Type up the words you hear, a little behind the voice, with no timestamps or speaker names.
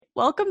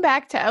Welcome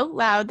back to Out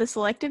Loud, the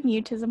Selective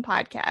Mutism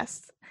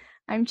podcast.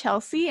 I'm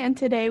Chelsea, and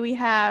today we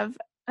have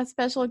a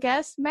special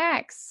guest,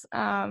 Max,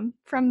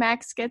 from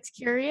Max Gets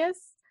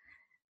Curious.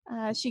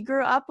 She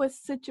grew up with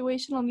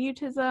situational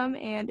mutism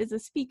and is a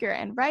speaker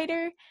and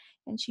writer,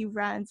 and she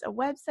runs a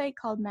website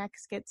called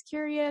Max Gets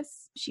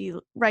Curious. She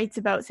writes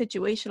about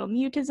situational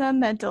mutism,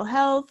 mental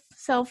health,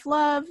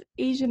 self-love,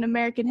 Asian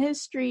American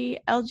history,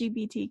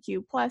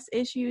 LGBTQ plus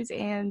issues,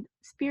 and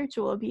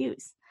spiritual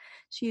abuse.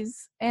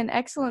 She's an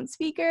excellent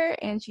speaker,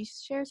 and she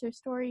shares her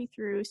story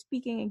through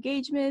speaking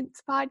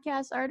engagements,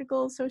 podcasts,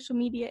 articles, social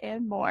media,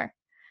 and more.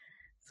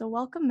 So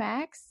welcome,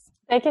 Max.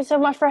 Thank you so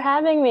much for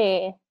having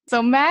me.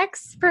 So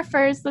Max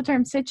prefers the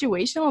term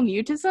situational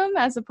mutism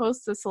as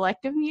opposed to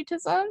selective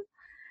mutism.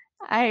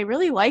 I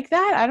really like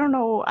that. I don't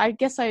know. I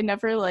guess I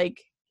never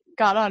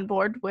got on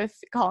board with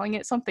calling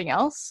it something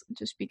else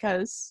just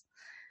because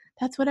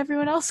that's what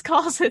everyone else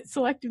calls it,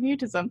 selective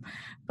mutism.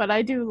 But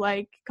I do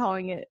like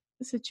calling it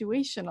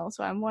situational.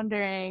 So I'm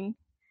wondering,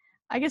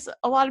 I guess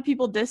a lot of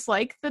people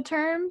dislike the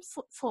term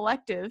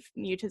selective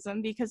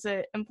mutism because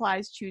it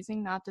implies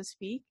choosing not to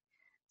speak.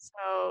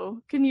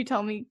 So can you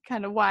tell me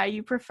kind of why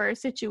you prefer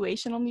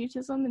situational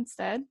mutism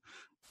instead?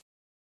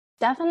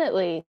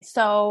 Definitely.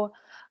 So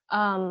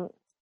I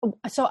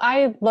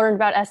learned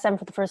about SM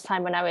for the first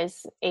time when I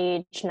was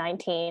age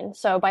 19.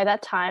 So by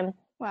that time,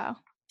 Wow.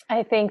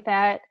 I think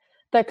that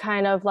the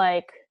kind of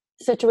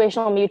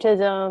situational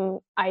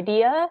mutism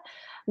idea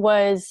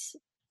was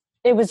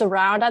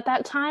around at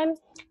that time.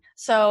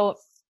 So,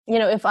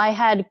 if I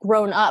had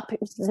grown up,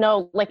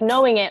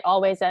 knowing it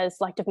always as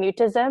selective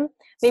mutism,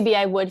 maybe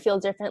I would feel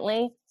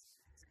differently.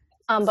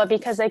 But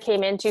because I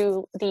came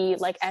into the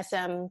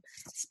SM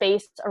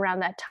space around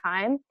that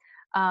time,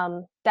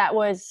 that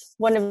was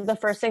one of the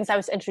first things I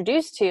was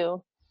introduced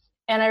to.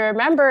 And I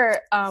remember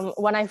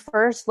when I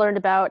first learned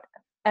about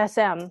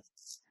SM,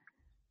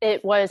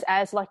 it was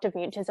as selective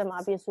mutism,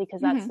 obviously,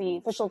 because that's the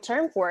official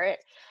term for it.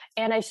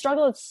 And I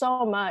struggled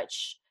so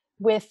much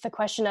with the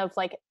question of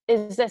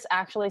is this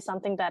actually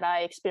something that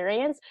I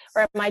experience,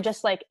 or am I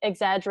just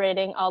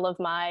exaggerating all of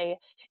my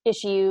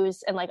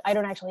issues and I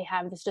don't actually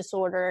have this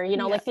disorder,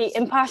 the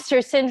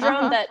imposter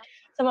syndrome that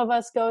some of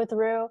us go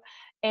through.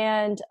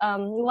 And a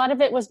lot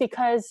of it was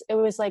because it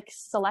was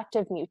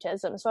selective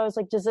mutism. So I was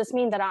does this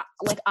mean that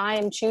I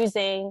am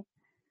choosing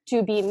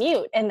to be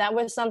mute? And that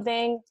was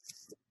something,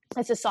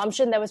 this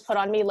assumption that was put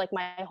on me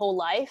my whole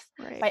life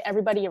by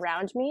everybody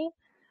around me.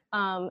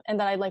 And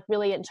that I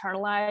really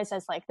internalized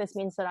as this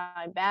means that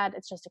I'm bad.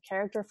 It's just a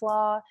character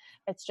flaw.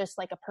 It's just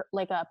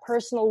a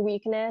personal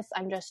weakness.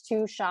 I'm just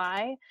too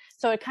shy.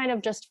 So it kind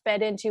of just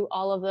fed into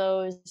all of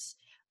those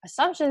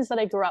assumptions that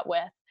I grew up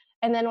with.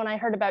 And then when I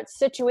heard about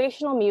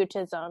situational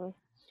mutism,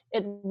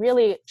 it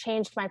really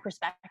changed my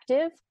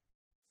perspective.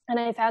 And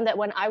I found that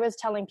when I was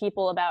telling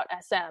people about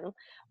SM,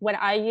 when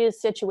I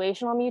used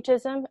situational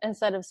mutism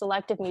instead of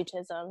selective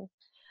mutism,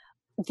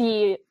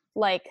 the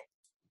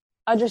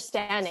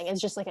understanding is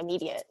just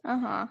immediate.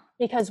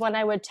 Because when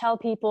I would tell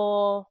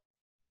people,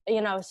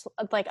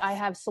 I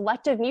have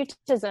selective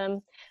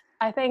mutism,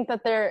 I think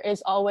that there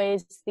is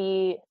always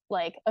the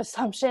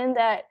assumption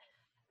that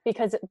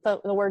because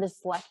the word is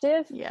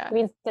selective, it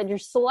means that you're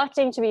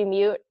selecting to be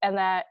mute, and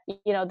that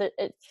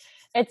it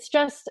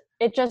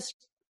just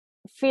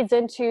feeds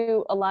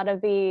into a lot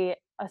of the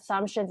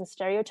assumptions and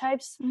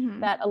stereotypes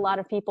that a lot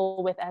of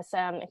people with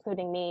SM,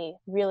 including me,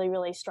 really,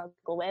 really struggle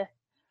with.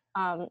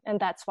 And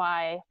that's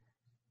why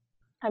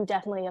I'm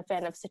definitely a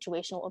fan of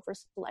situational over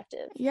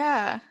selective.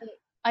 Yeah.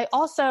 I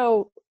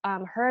also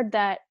heard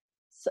that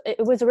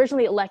it was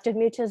originally elective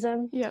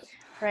mutism. Yep.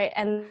 Right.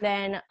 And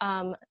then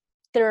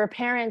there were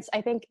parents, I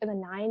think in the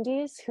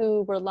 90s,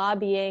 who were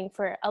lobbying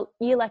for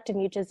elective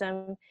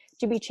mutism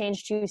to be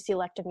changed to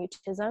selective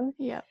mutism.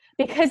 Yeah.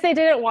 Because they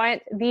didn't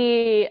want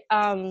the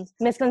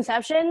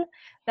misconception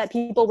that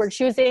people were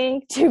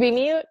choosing to be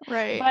mute.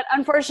 Right. But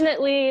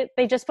unfortunately,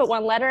 they just put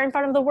one letter in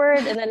front of the word,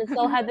 and then it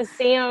still had the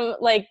same,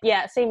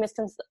 same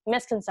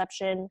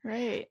misconception.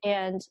 Right.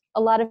 And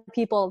a lot of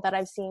people that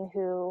I've seen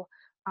who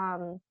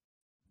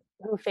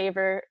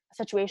favor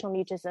situational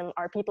mutism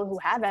are people who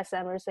have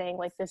SM or saying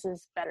this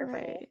is better for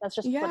me. That's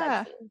just what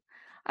I've seen.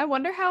 I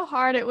wonder how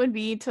hard it would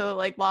be to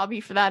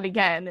lobby for that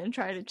again and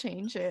try to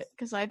change it,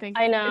 because I think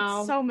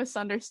it's so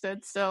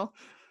misunderstood still.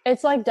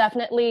 It's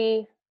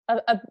definitely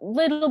a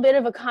little bit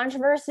of a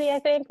controversy, I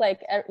think.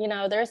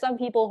 There are some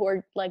people who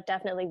are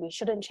definitely we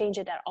shouldn't change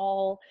it at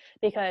all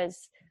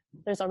because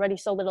there's already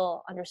so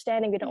little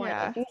understanding. We don't want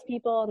to confuse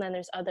people. And then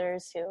there's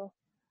others who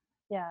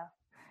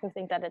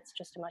think that it's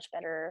just a much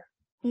better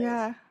place.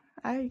 Yeah,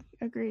 I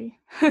agree.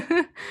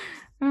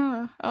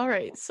 All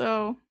right,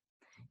 so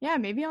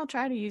maybe I'll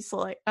try to use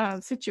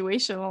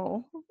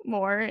situational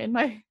more in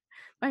my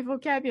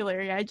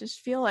vocabulary. I just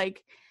feel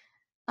like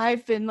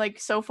I've been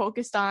so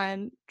focused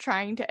on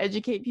trying to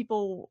educate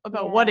people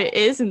about what it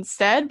is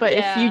instead, but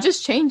if you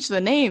just change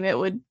the name, it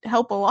would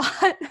help a lot.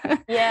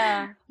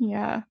 Yeah.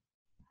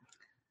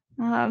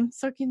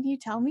 So can you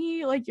tell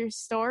me your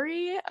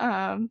story,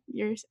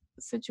 your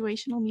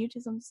situational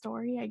mutism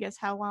story? I guess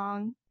how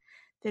long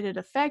did it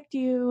affect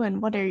you,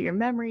 and what are your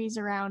memories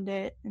around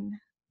it and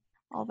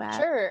all that?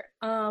 Sure.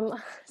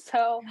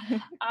 So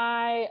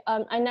I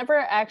never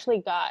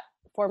actually got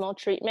formal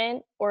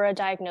treatment or a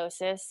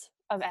diagnosis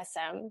of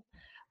SM,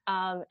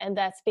 and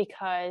that's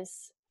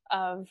because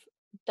of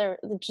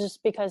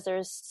because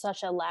there's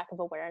such a lack of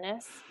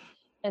awareness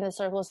in the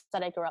circles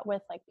that I grew up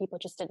with. Like, people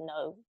just didn't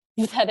know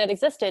that it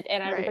existed,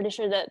 and I'm pretty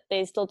sure that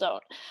they still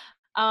don't.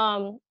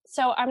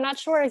 So I'm not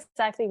sure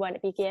exactly when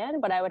it began,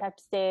 but I would have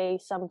to say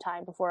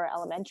sometime before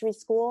elementary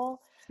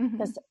school,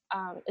 because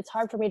it's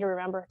hard for me to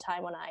remember a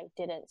time when I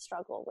didn't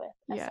struggle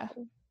with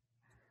SM.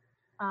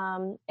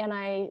 And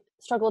I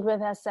struggled with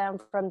SM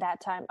from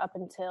that time up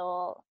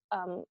until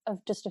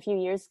of just a few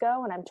years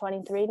ago, and I'm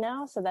 23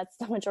 now, so that's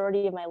the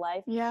majority of my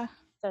life. Yeah.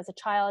 So as a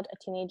child, a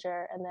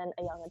teenager, and then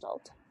a young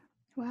adult.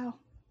 Wow.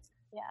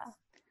 Yeah.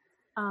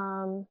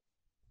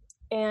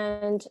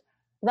 And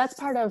that's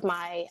part of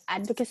my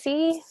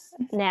advocacy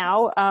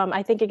now.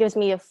 I think it gives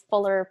me a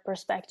fuller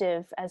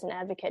perspective as an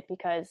advocate,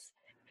 because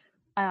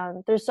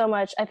there's so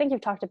much, I think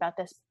you've talked about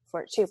this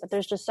before too, but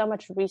there's just so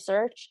much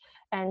research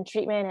and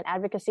treatment and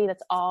advocacy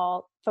that's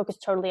all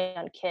focused totally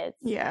on kids.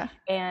 Yeah.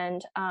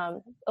 And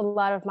a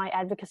lot of my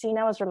advocacy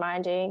now is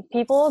reminding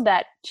people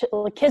that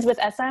kids with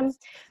SM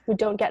who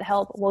don't get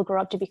help will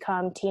grow up to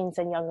become teens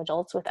and young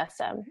adults with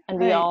SM, and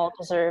we all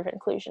deserve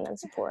inclusion and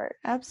support.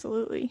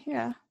 Absolutely.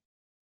 Yeah.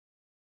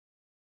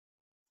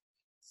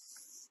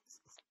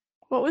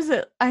 What was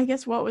it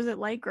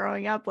like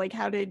growing up? Like,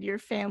 how did your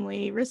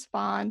family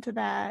respond to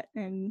that,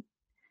 and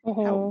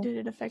how did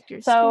it affect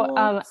your school?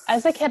 So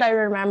as a kid, I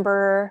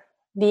remember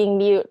being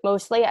mute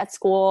mostly at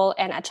school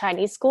and at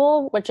Chinese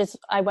school, which is,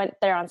 I went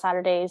there on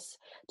Saturdays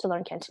to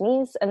learn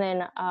Cantonese, and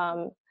then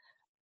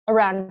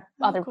around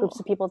other groups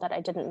of people that I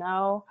didn't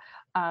know.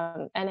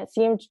 And it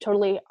seemed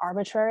totally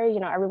arbitrary. You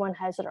know, everyone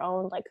has their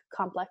own like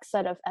complex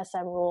set of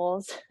SM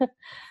rules.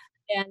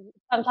 And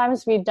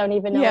sometimes we don't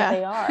even know what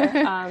they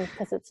are,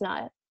 because it's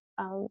not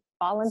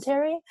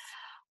voluntary.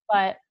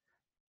 But,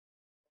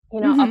 you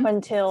know, up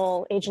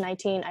until age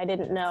 19, I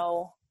didn't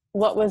know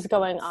what was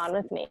going on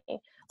with me.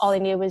 All I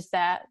knew was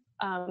that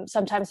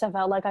sometimes I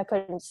felt like I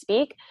couldn't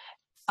speak.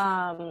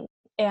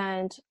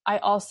 And I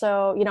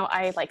also, you know,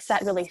 I like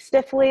sat really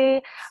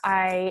stiffly.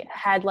 I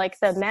had like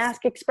the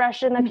mask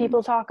expression that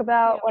people talk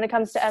about when it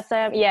comes to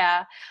SM.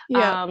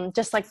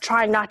 Just like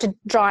trying not to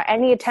draw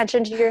any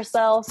attention to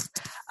yourself.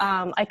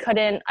 I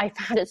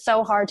found it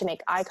so hard to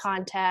make eye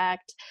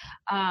contact,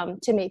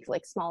 to make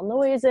like small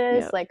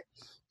noises. Like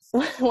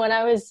when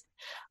I was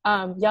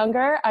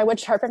younger, I would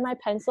sharpen my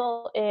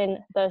pencil in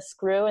the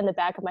screw in the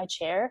back of my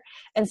chair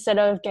instead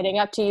of getting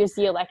up to use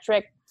the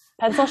electric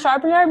pencil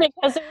sharpener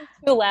because it was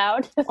too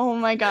loud. Oh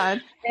my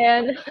God.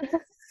 And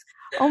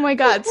oh my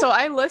God. So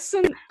I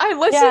listened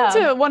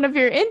to one of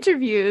your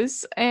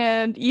interviews,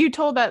 and you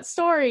told that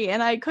story,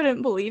 and I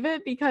couldn't believe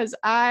it, because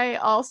I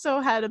also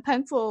had a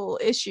pencil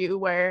issue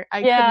where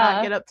I could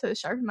not get up to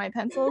sharpen my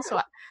pencil. So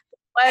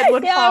lead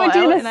would fall out,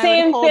 and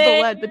I would hold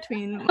the lead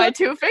between my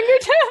two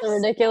fingertips.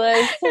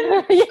 Ridiculous.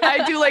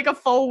 I do like a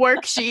full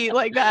worksheet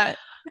like that.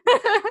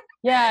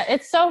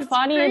 It's so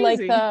funny, crazy. Like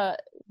the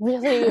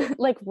really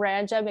like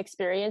random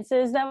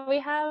experiences that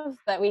we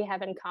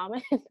have in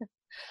common.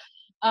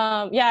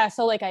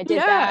 So like I did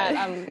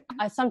that.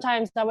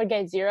 Sometimes I would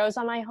get zeros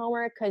on my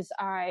homework because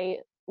I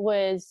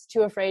was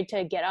too afraid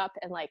to get up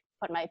and like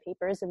put my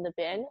papers in the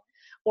bin,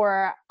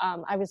 or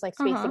I was like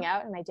spacing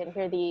out and I didn't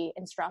hear the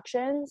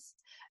instructions,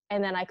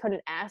 and then I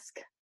couldn't ask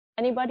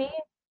anybody,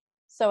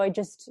 so I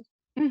just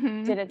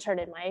didn't turn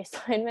in my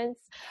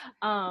assignments.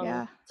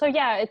 So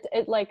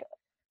it like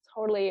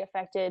totally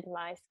affected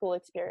my school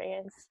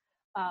experience.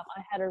 I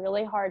had a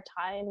really hard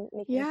time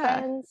making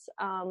friends.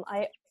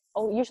 I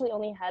usually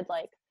only had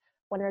like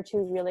one or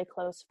two really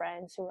close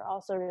friends who were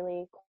also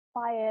really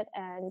quiet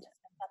and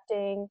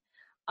accepting.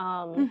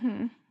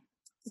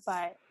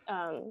 But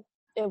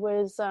it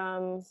was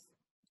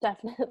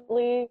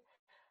definitely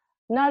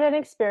not an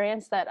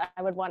experience that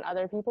I would want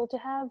other people to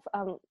have.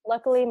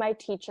 Luckily, my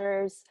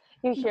teachers,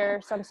 you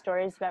hear some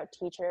stories about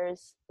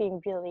teachers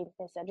being really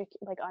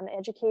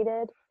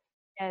uneducated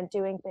and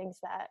doing things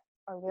that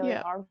are really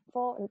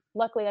harmful. And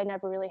luckily, I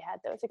never really had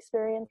those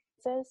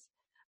experiences,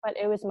 but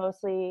it was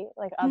mostly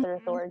like other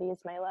authorities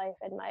in my life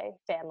and my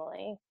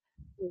family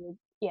who,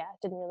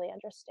 didn't really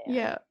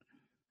understand.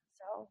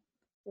 So,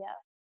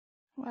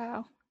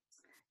 Wow.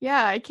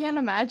 Yeah, I can't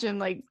imagine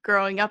like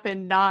growing up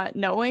and not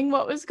knowing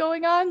what was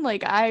going on.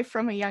 Like, I,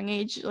 from a young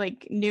age,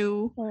 like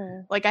knew,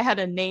 like I had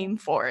a name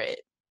for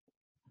it,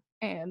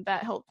 and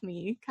that helped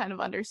me kind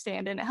of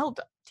understand, and it helped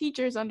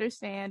teachers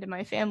understand, and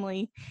my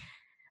family,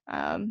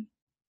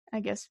 I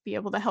guess, be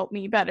able to help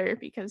me better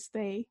because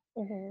they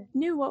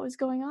knew what was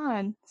going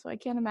on. So I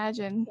can't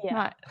imagine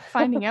not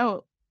finding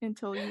out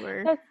until you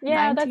were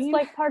 19. That's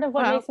like part of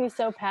what makes me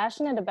so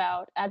passionate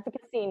about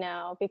advocacy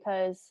now,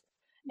 because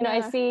you know,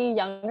 I see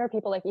younger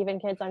people, like even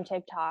kids on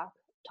TikTok,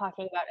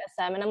 talking about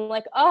SM, and I'm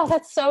like, oh,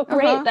 that's so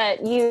great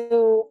that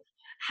you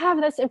have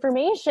this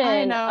information.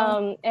 I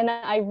know. And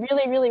I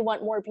really, really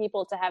want more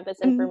people to have this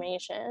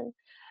information.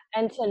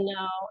 and to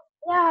know,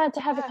 yeah, to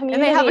have a community.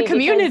 And they have a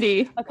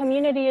community. A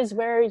community is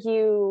where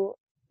you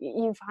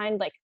find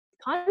like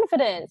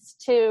confidence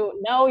to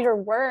know your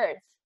worth.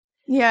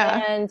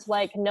 Yeah. And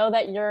like know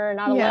that you're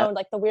not alone,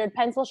 like the weird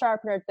pencil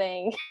sharpener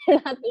thing.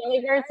 You're not the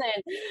only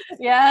person.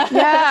 Yeah.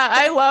 Yeah,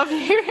 I love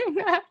hearing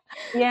that.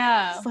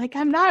 Yeah. It's like,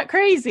 I'm not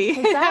crazy.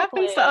 Exactly. It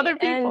happens to other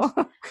people.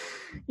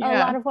 A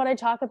lot of what I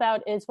talk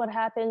about is what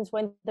happens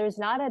when there's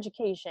not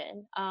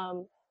education.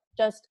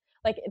 Just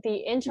like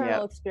the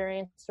internal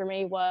experience for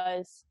me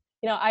was,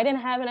 you know, I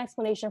didn't have an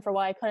explanation for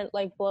why I couldn't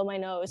like blow my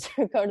nose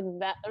or go to the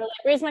bathroom, or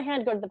like raise my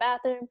hand, go to the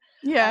bathroom,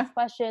 ask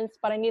questions.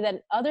 But I knew that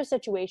in other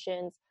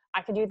situations,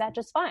 I could do that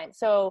just fine.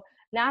 So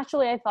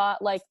naturally I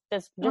thought like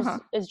this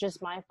just is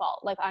just my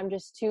fault. Like I'm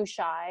just too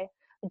shy.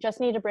 I just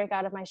need to break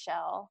out of my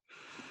shell.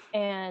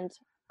 And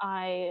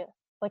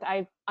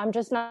I'm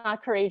just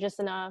not courageous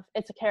enough.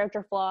 It's a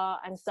character flaw.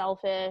 I'm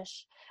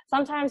selfish.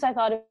 Sometimes I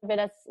thought of it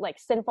as like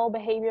sinful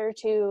behavior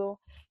too.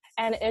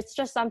 And it's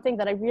just something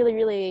that I really,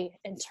 really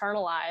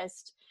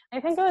internalized. I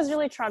think it was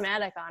really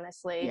traumatic,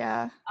 honestly.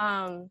 Yeah.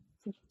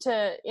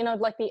 To, you know,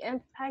 like the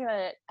impact that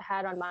it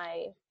had on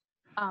my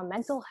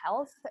mental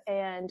health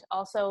and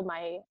also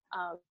my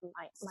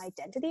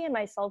identity and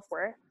my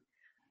self-worth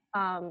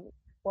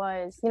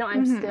was, you know,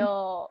 I'm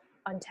still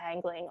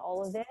untangling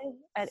all of it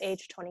at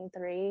age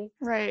 23.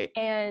 Right.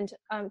 And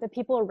the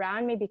people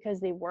around me, because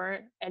they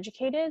weren't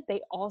educated,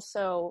 they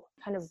also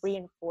kind of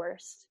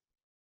reinforced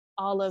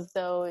all of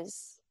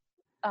those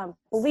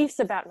beliefs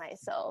about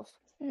myself.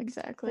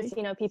 Exactly. Because,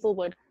 you know, people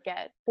would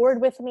get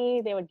bored with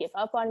me, they would give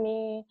up on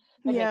me,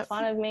 they'd make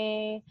fun of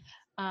me.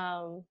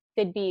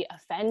 They'd be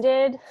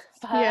offended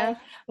by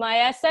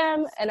my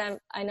SM, and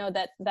I know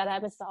that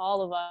happens to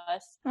all of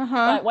us.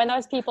 But when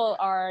those people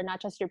are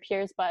not just your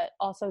peers, but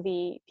also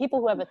the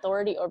people who have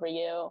authority over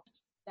you,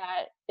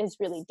 that is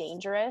really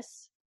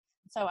dangerous.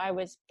 So I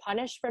was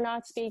punished for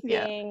not speaking.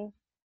 Yeah.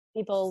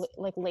 People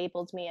like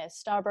labeled me as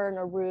stubborn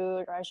or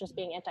rude, or I was just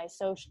being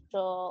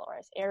antisocial or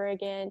as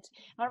arrogant.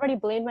 I already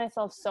blamed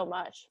myself so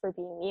much for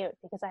being mute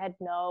because I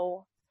didn't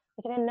know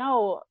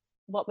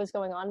what was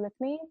going on with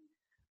me.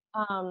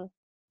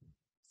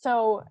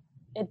 So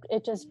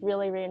it just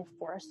really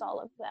reinforced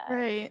all of that.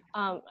 Right.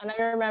 And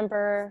I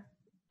remember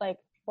like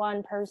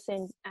one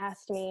person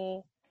asked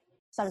me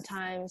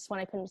sometimes when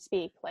I couldn't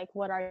speak, like,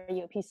 what are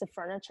you, a piece of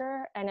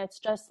furniture? And it's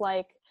just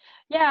like,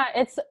 yeah,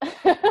 it's,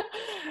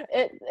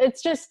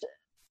 it's just,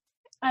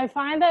 I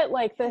find that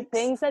like the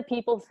things that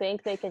people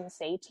think they can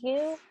say to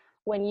you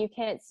when you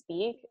can't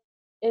speak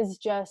is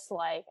just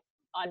like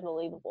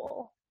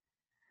unbelievable.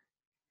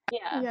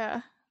 Yeah.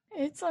 Yeah.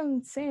 It's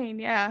insane.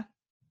 Yeah.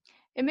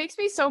 It makes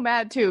me so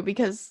mad too,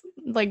 because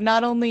like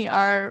not only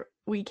are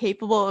we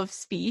capable of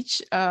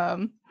speech,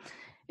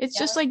 it's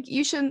just like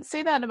you shouldn't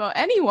say that about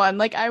anyone.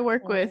 Like I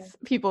work with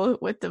people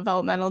with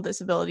developmental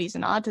disabilities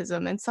and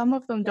autism, and some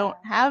of them don't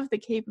have the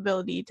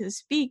capability to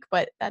speak,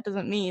 but that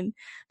doesn't mean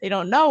they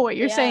don't know what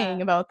you're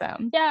saying about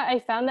them. Yeah, I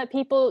found that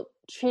people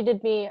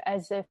treated me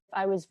as if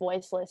I was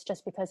voiceless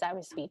just because I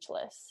was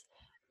speechless.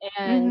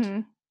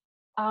 And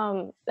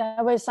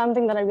that was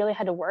something that I really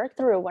had to work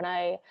through when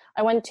I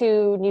went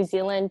to New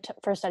Zealand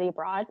for study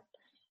abroad,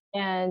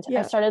 and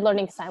I started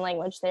learning sign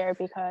language there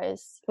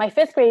because my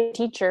 5th grade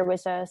teacher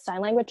was a sign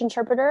language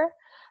interpreter.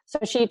 So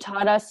she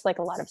taught us like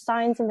a lot of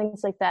signs and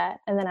things like that.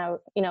 And then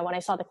when I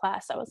saw the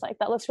class, I was like,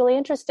 that looks really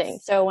interesting.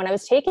 So when I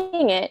was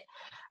taking it,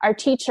 our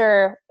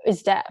teacher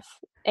is deaf,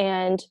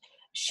 and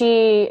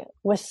she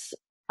was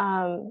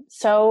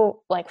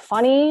so like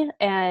funny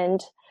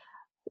and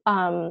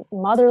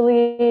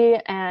motherly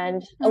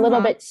and a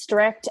little bit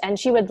strict, and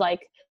she would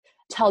like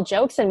tell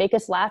jokes and make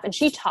us laugh, and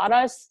she taught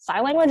us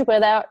sign language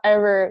without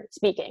ever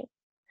speaking.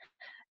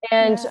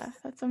 And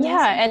that's amazing.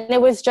 And it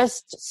was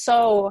just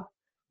so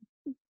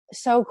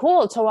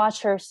cool to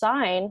watch her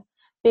sign,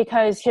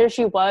 because here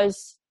she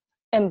was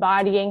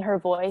embodying her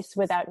voice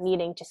without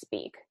needing to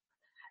speak.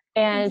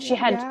 And she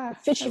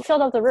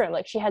filled up the room.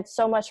 Like she had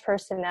so much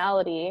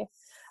personality.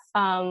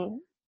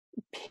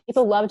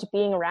 People loved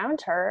being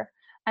around her.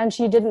 And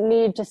she didn't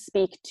need to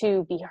speak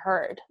to be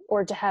heard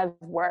or to have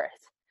worth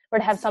or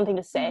to have something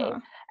to say.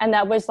 And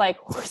that was like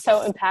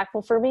so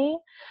impactful for me.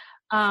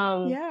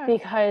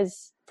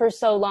 Because for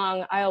so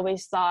long, I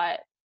always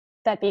thought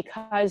that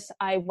because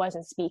I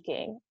wasn't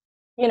speaking,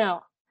 you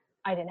know,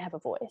 I didn't have a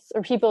voice,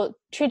 or people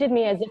treated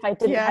me as if I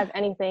didn't have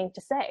anything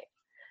to say.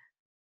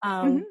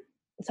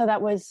 So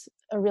that was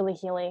a really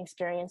healing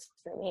experience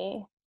for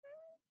me.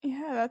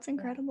 Yeah, that's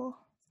incredible.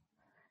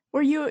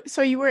 You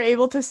were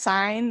able to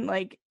sign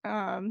like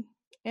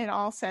in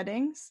all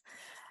settings?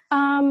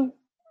 When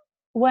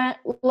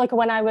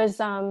I was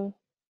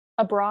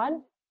abroad?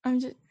 I'm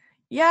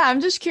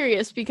just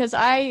curious, because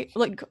I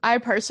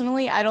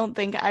personally, I don't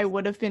think I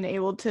would have been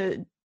able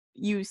to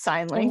use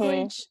sign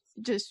language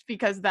just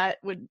because that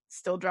would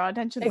still draw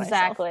attention to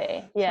myself.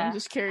 Yeah. So I'm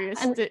just curious,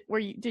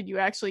 did you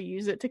actually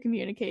use it to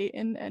communicate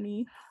in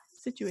any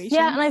situation?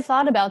 Yeah, and I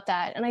thought about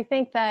that, and I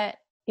think that,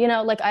 you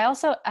know, like I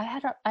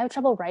have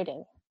trouble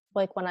writing.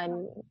 Like when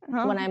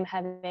I'm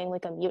having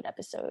like a mute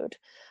episode,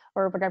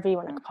 or whatever you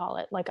want to call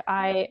it. Like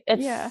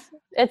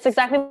it's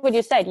exactly what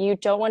you said. You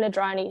don't want to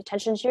draw any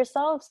attention to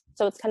yourself.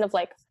 So it's kind of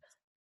like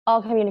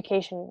all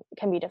communication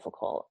can be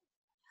difficult.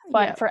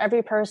 But for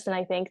every person,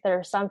 I think there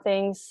are some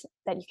things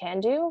that you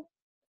can do.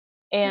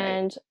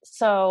 And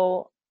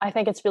so I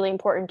think it's really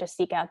important to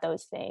seek out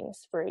those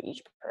things for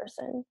each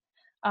person.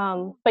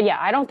 But yeah,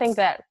 I don't think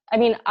that, I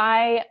mean,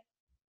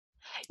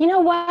 you know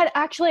what,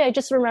 actually, I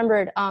just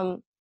remembered,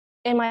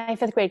 in my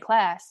 5th grade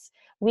class,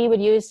 we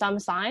would use some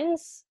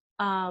signs,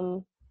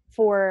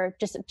 for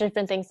just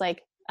different things,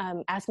 like,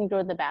 asking to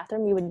go to the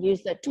bathroom. You would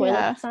use the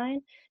toilet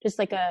sign, just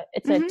like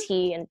it's a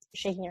T and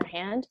shaking your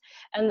hand.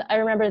 And I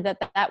remember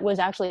that was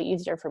actually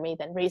easier for me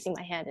than raising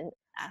my hand and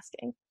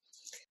asking.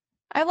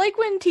 I like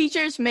when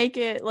teachers make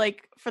it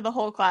like for the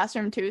whole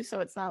classroom too, so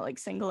it's not like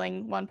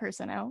singling one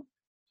person out.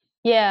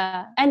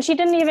 Yeah. And she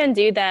didn't even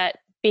do that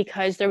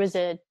because there was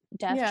a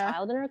deaf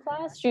child in her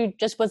class. She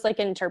just was like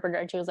an interpreter,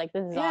 and she was like,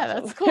 this is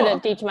awesome. That's cool. I'm gonna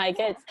teach my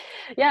kids.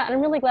 Yeah, and I'm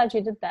really glad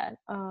she did that.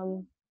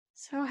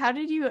 So how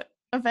did you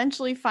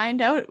eventually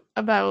find out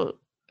about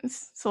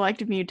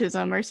selective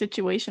mutism or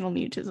situational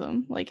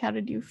mutism? Like, how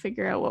did you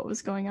figure out what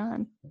was going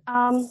on?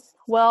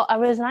 Well, I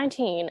was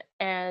 19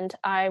 and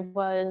I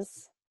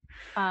was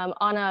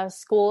on a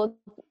school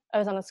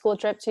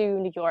trip to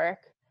New York.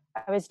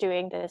 I was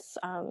doing this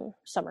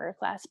summer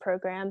class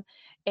program,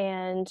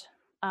 and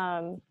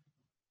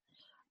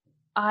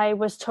I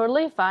was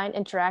totally fine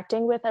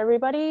interacting with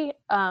everybody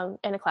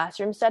in a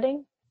classroom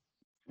setting.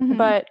 Mm-hmm.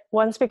 But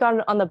once we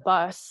got on the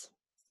bus,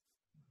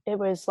 it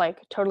was like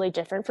totally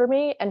different for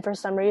me. And for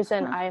some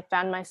reason, I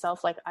found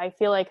myself like, I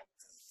feel like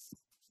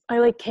I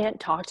like can't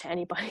talk to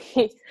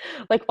anybody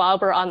like while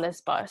we're on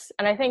this bus.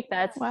 And I think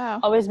that's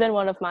always been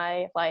one of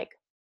my like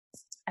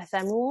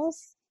SM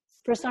rules.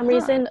 For some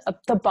reason,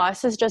 the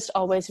bus is just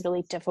always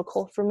really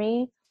difficult for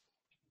me.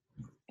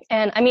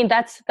 And I mean,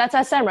 that's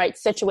SM, right?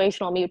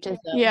 Situational mutism.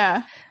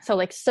 Yeah. So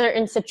like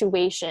certain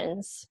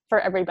situations for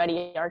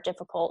everybody are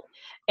difficult.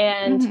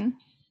 And,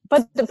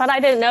 but I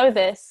didn't know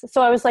this.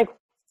 So I was like,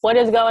 what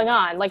is going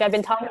on? Like, I've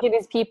been talking to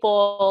these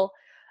people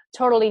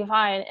totally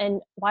fine. And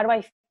why do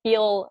I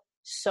feel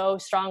so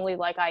strongly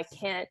like I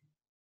can't,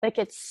 like,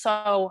 it's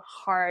so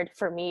hard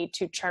for me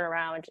to turn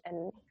around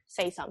and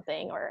say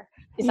something or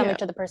say something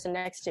to the person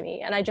next to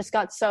me. And I just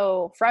got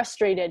so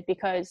frustrated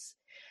because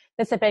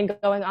this had been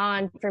going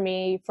on for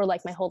me for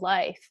like my whole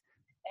life.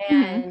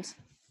 And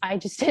I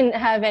just didn't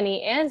have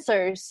any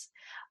answers.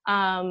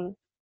 And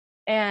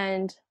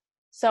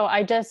so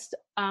I just,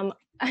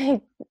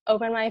 I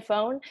opened my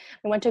phone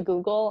and went to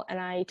Google and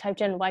I typed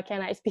in, why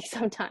can't I speak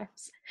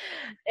sometimes?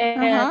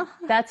 And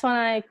that's when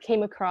I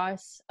came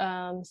across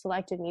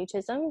selective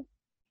mutism.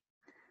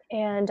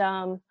 And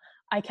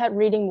I kept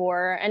reading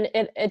more, and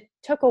it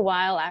took a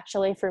while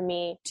actually for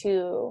me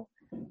to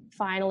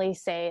finally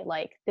say,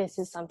 like, this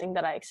is something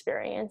that I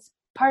experienced,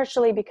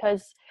 partially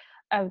because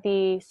of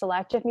the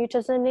selective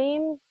mutism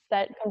name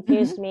that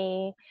confused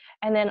me.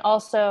 And then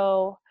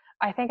also,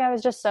 I think I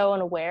was just so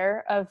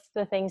unaware of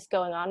the things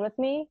going on with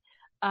me,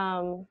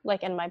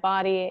 like in my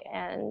body.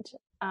 And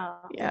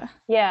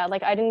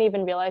like I didn't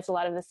even realize a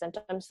lot of the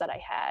symptoms that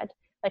I had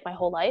like my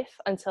whole life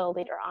until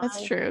later on.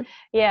 That's true.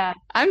 Yeah.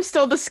 I'm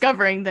still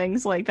discovering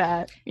things like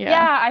that.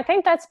 Yeah, I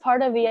think that's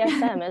part of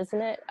ESM,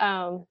 isn't it?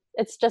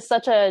 It's just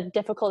such a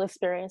difficult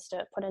experience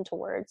to put into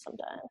words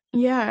sometimes.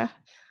 Yeah.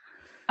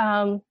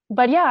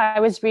 But yeah,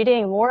 I was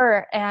reading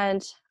more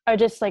and I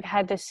just like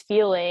had this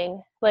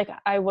feeling like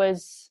I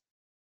was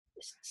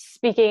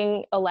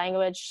speaking a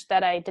language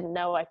that I didn't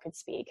know I could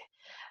speak.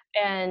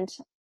 And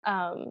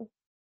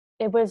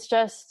it was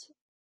just,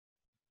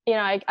 you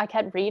know, I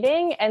kept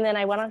reading, and then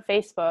I went on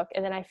Facebook,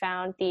 and then I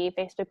found the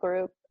Facebook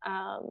group,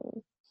 I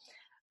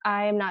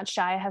Am Not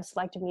Shy, I Have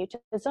Selective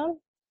Mutism,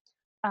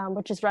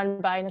 which is run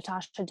by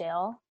Natasha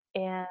Dale.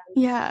 And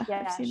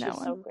I've seen that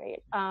one. So great.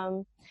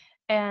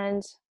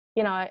 And,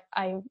 you know,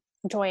 I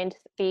joined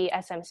the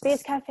SM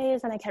Space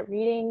Cafes, and I kept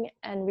reading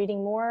and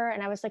reading more,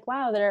 and I was like,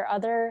 wow, there are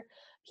other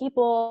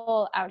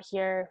people out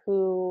here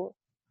who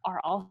are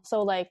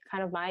also like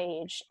kind of my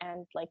age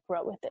and like grew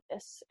up with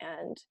this,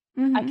 and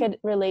I could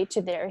relate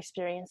to their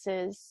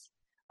experiences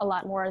a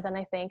lot more than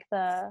I think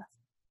the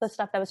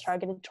stuff that was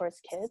targeted towards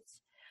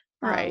kids.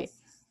 Right.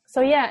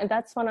 So yeah,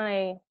 that's when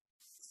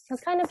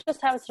that's kind of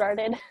just how it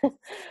started.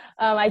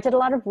 I did a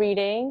lot of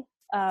reading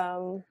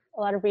on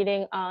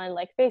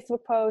like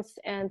Facebook posts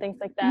and things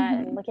like that,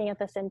 and looking at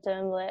the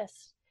symptom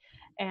list.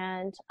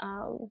 And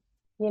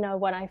you know,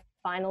 when I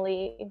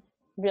finally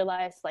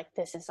realized like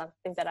this is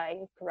something that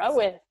I grew up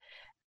with,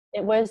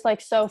 it was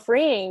like so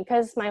freeing,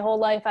 because my whole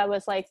life I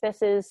was like,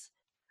 this is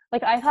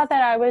like, I thought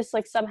that I was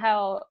like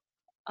somehow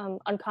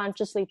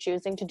unconsciously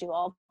choosing to do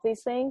all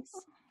these things.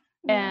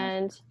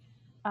 And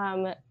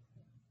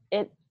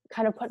it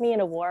kind of put me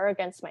in a war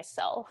against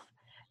myself,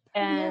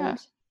 and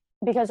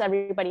because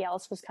everybody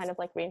else was kind of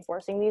like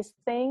reinforcing these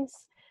things,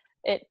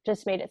 it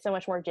just made it so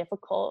much more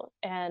difficult.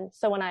 And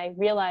so when I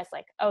realized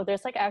like, oh,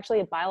 there's like actually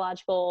a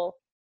biological,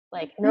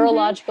 like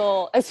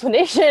neurological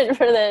explanation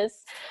for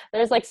this,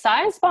 there's like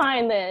science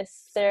behind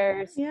this,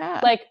 there's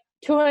like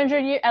 200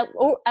 years,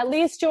 at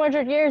least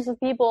 200 years of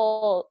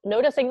people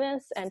noticing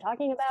this and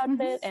talking about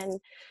it.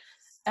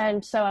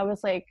 And so I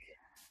was like,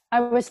 I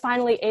was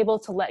finally able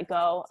to let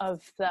go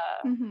of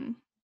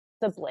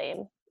the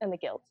blame and the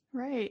guilt.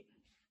 Right.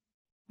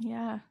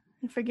 Yeah.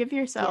 And forgive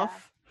yourself.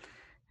 Yeah.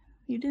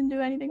 You didn't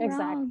do anything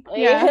wrong.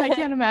 Yeah, I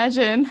can't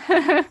imagine.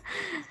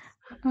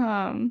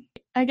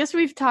 I guess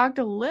we've talked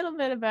a little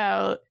bit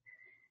about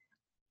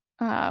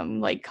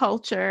like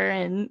culture,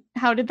 and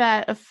how did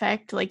that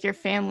affect like your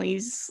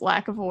family's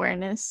lack of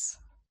awareness?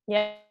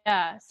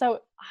 Yeah.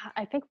 So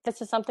I think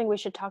this is something we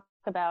should talk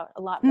about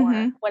a lot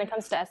more when it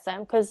comes to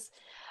SM, because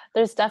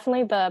there's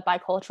definitely the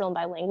bicultural and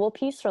bilingual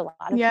piece for a lot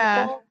of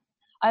people.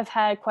 I've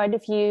had quite a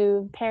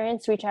few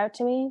parents reach out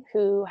to me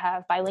who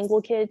have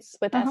bilingual kids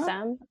with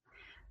SM.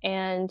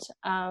 And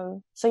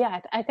so, yeah,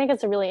 I think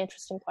it's a really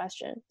interesting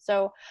question.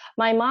 So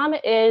my mom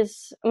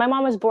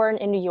was born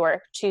in New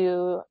York she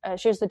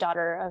was the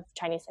daughter of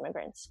Chinese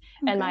immigrants.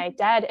 And my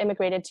dad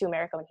immigrated to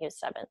America when he was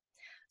 7.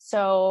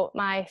 So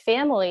my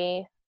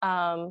family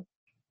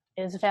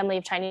is a family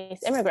of Chinese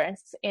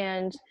immigrants.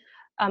 And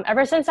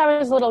ever since I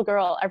was a little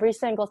girl, every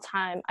single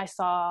time I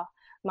saw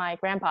my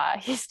grandpa,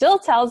 he still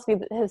tells me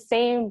his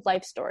same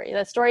life story,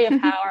 the story of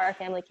how our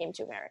family came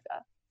to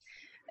America.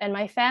 And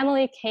my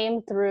family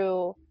came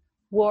through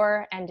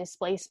war and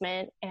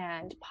displacement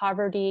and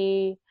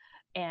poverty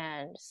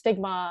and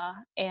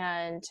stigma,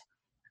 and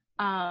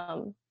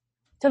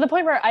to the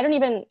point where I don't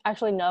even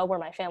actually know where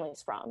my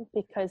family's from,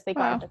 because they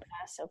got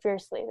depressed so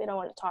fiercely. They don't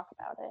want to talk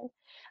about it.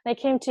 They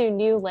came to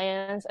new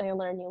lands and they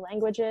learned new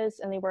languages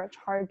and they worked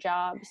hard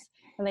jobs,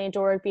 and they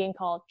endured being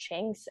called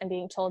chinks and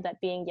being told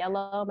that being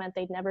yellow meant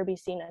they'd never be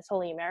seen as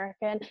wholly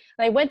American. And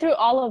they went through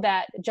all of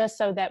that just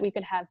so that we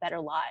could have better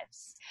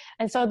lives.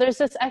 And so there's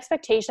this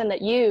expectation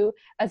that you,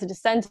 as a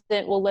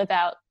descendant, will live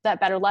out that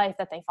better life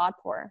that they fought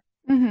for.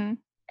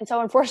 And so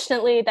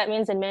unfortunately, that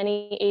means in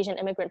many Asian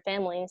immigrant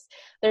families,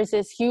 there's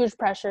this huge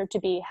pressure to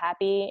be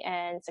happy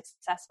and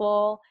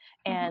successful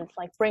and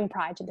like bring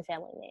pride to the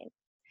family name.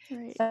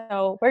 Right.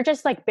 So we're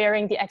just like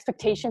bearing the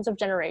expectations of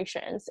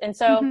generations. And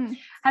so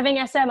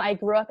having SM, I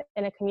grew up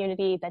in a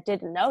community that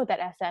didn't know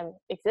that SM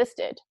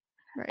existed.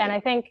 Right. And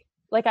I think,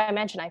 like I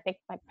mentioned, I think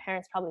my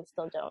parents probably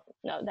still don't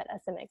know that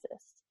SM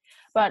exists.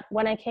 But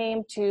when I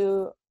came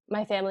to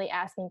my family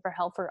asking for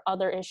help for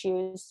other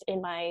issues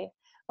in my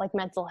like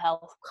mental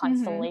health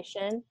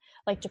constellation,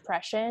 like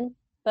depression,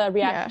 the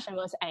reaction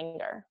was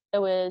anger. It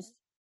was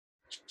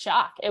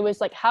shock. It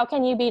was like, how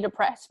can you be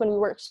depressed when we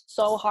worked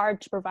so hard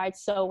to provide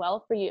so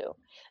well for you?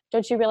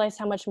 Don't you realize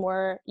how much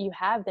more you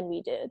have than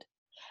we did?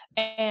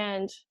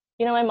 And,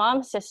 you know, my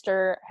mom's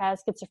sister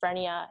has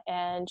schizophrenia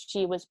and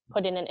she was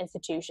put in an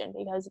institution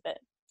because of it.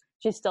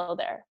 She's still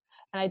there.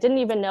 And I didn't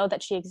even know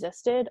that she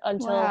existed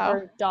until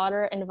her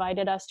daughter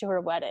invited us to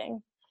her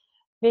wedding,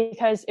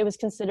 because it was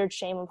considered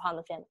shame upon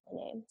the family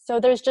name. So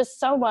there's just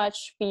so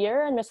much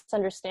fear and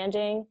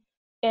misunderstanding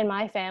in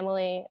my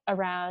family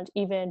around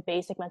even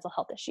basic mental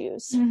health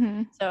issues.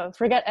 So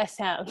forget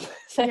SM.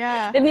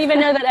 Didn't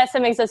even know that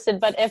SM existed,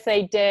 but if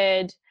they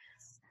did,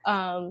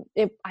 I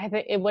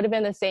think it would have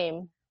been the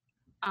same.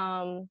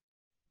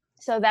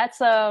 So that's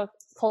a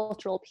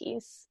cultural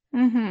piece.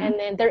 And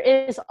then there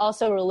is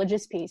also a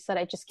religious piece that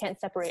I just can't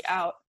separate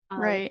out.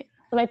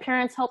 So my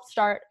parents helped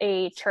start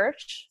a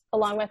church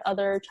along with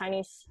other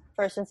Chinese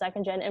first and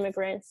second gen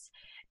immigrants.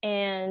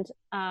 And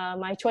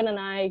my twin and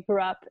I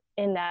grew up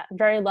in that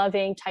very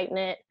loving,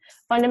 tight-knit,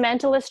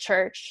 fundamentalist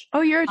church.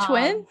 Oh, you're a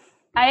twin?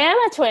 I am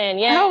a twin,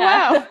 yeah. Oh,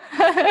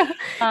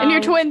 wow. And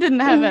your twin didn't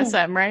have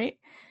SM, right?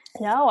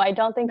 No, I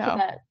don't think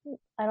I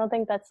don't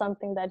think that's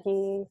something that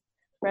he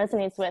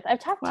resonates with. I've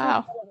talked to him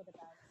a little bit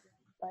about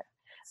it, but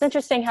it's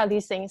interesting how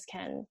these things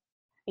can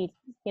be,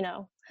 you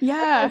know,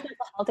 mental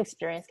health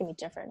experience can be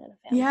different in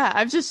a family. Yeah,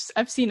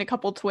 I've seen a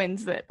couple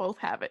twins that both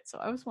have it, so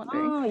I was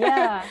wondering. Oh,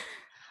 yeah.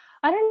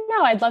 I don't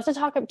know. I'd love to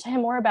talk to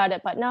him more about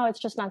it, but no, it's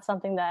just not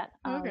something that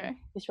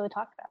he's really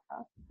talked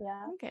about.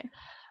 Yeah. Okay.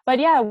 But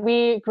yeah,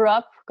 we grew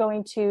up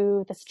going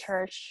to this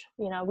church.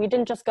 You know, we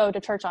didn't just go to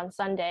church on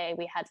Sunday.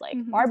 We had like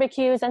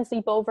barbecues and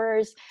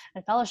sleepovers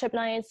and fellowship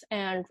nights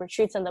and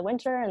retreats in the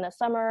winter and the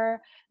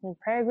summer, and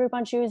prayer group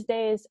on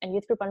Tuesdays and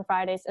youth group on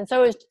Fridays. And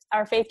so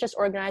our faith just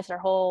organized our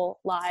whole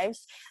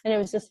lives. And it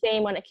was the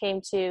same when it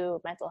came to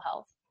mental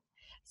health.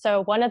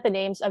 So one of the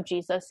names of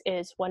Jesus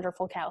is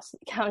Wonderful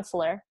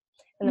Counselor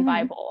in the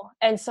Bible.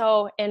 And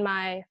so in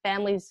my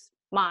family's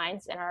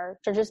minds, in our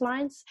church's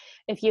minds,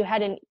 if you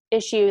had an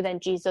issue,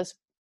 then Jesus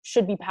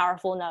should be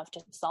powerful enough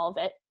to solve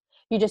it.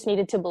 You just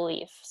needed to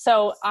believe.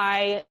 So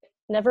I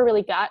never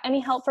really got any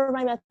help for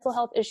my mental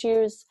health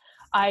issues.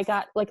 I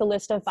got like a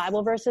list of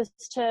Bible verses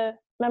to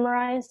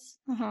memorize,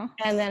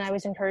 and then I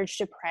was encouraged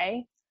to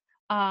pray.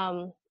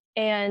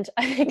 And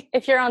I think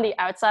if you're on the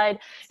outside,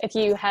 if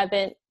you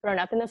haven't grown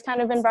up in this kind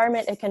of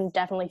environment, it can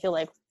definitely feel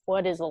like,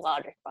 what is the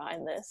logic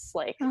behind this?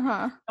 Like,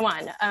 come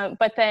on.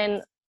 But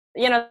then,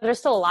 you know, there's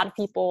still a lot of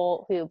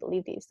people who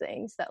believe these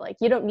things, that like,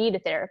 you don't need a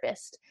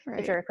therapist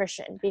if you're a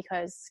Christian,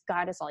 because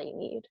God is all you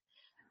need.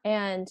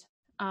 And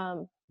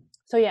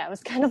so So yeah, it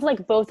was kind of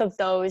like both of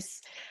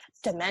those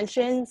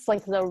dimensions,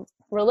 like the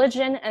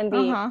religion and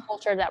the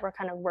culture that were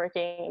kind of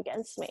working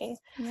against me.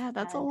 Yeah,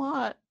 that's a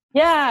lot.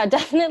 Yeah,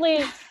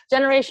 definitely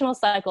generational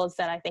cycles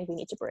that I think we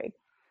need to break.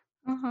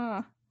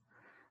 Wow.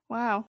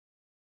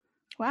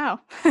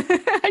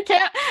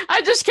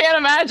 I just can't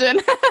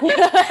imagine.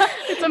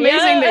 It's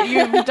amazing that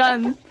you've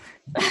done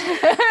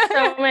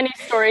so many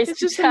stories. It's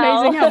just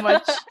amazing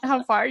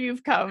how far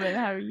you've come and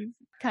how you've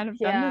kind of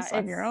done this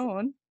on your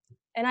own.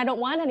 And I don't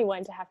want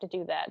anyone to have to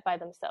do that by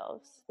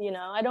themselves.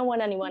 I don't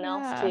want anyone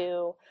else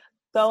to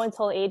go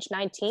until age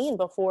 19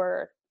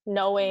 before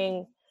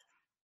knowing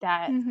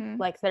that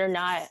like they're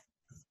not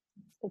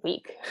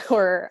weak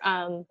or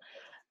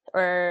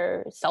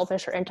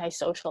selfish or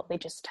antisocial. They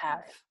just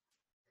have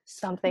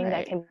something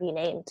that can be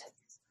named.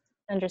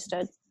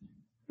 Understood.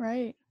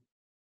 Right.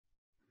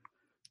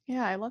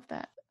 Yeah, I love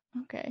that.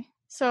 Okay.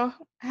 So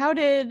how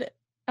did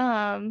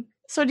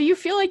so do you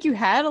feel like you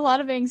had a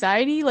lot of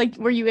anxiety? Like,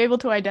 were you able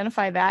to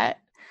identify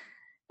that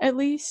at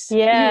least?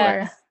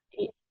 Yeah.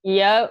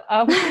 Yep.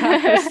 Oh my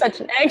God, I was such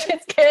an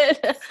anxious kid.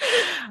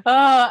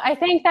 I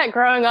think that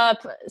growing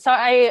up, so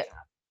I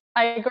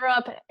grew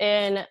up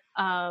in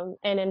an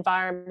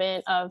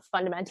environment of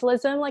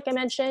fundamentalism, like I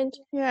mentioned.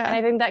 Yeah. And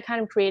I think that kind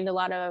of created a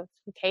lot of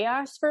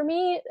chaos for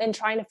me in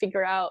trying to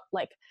figure out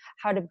like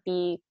how to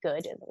be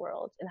good in the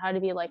world and how to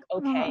be like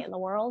okay in the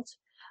world.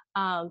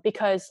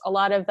 Because a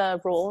lot of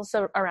the rules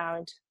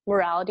around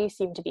morality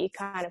seem to be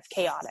kind of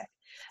chaotic.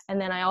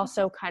 And then I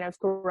also kind of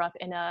grew up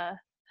in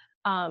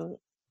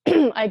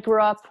I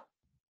grew up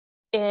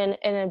in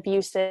an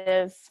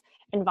abusive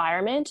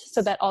environment.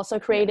 So that also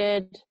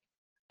created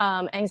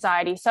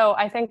anxiety. So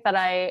I think that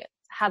I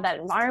had that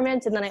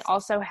environment, and then I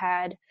also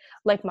had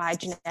like my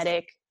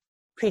genetic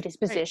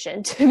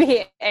predisposition to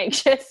be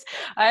anxious.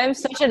 I am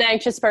such an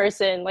anxious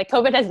person. Like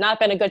COVID has not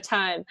been a good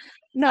time.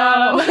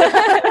 No.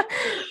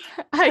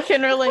 I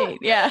can relate.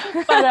 Yeah.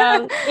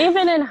 But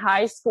even in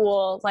high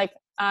school, like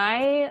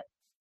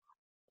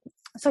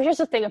so here's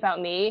the thing about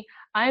me.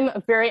 I'm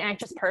a very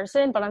anxious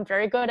person, but I'm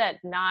very good at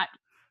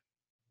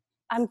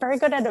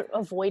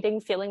avoiding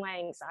feeling my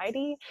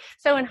anxiety.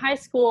 So in high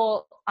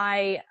school,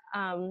 I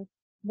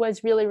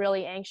was really,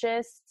 really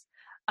anxious.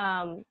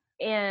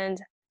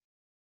 And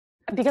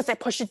because I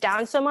pushed it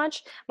down so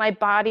much, my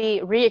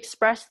body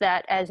re-expressed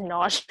that as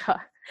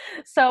nausea.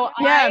 So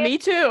me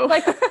too.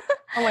 Like,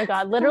 oh my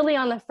God, literally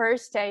on the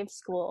first day of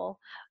school,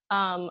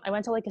 I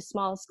went to like a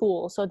small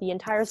school. So the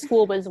entire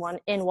school was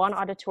in one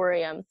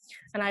auditorium.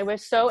 And I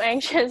was so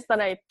anxious that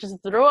I just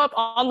threw up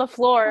on the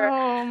floor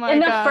in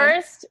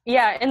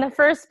the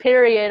first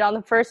period on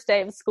the first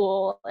day of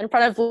school in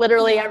front of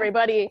literally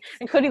everybody,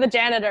 including the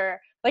janitor.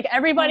 Like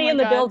everybody in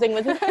the building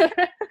was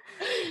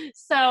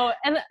so,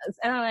 and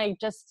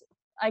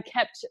I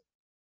kept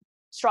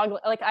struggling.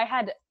 Like I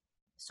had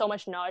so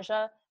much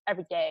nausea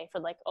every day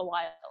for like a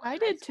while. I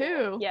did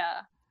too.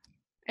 Yeah.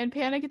 And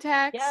panic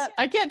attacks. Yeah.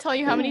 I can't tell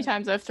you how many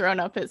times I've thrown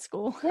up at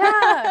school.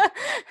 Yeah.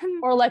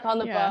 Or like on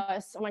the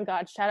bus. Oh my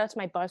God. Shout out to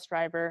my bus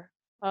driver.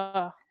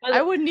 I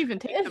wouldn't even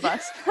take the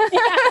bus.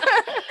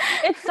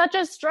 It's such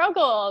a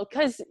struggle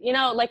because,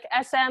 like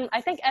SM,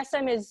 I think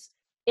SM is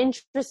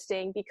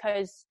interesting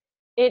because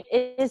it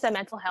is a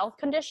mental health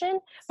condition,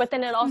 but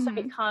then it also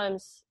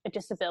becomes a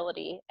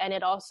disability, and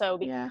it also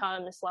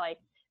becomes like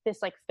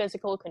this like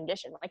physical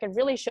condition. Like it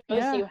really shows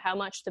you how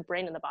much the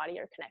brain and the body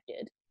are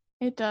connected.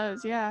 It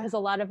does, yeah. Because a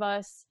lot of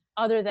us,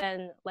 other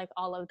than like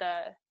all of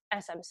the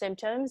SM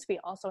symptoms, we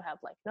also have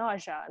like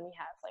nausea, and we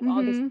have like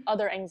all these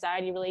other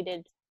anxiety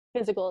related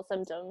physical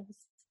symptoms.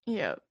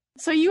 Yeah.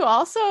 So you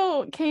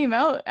also came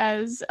out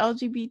as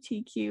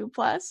LGBTQ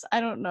plus. I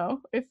don't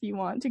know if you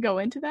want to go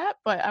into that,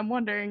 but I'm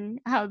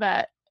wondering how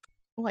that,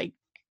 like,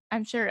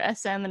 I'm sure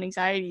SM and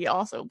anxiety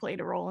also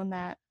played a role in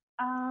that.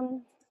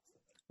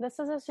 This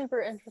is a super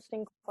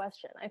interesting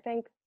question. I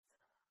think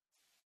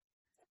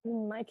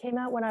I came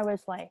out when I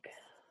was like,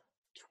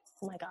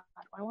 oh my God,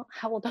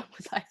 how old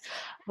was I?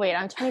 Wait,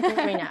 I'm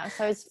 23 now.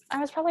 So I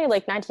was probably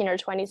like 19 or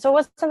 20. So it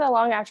wasn't that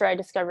long after I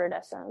discovered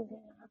SM.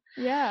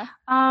 Yeah.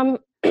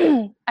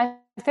 I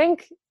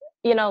think,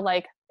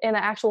 like in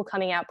the actual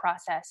coming out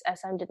process,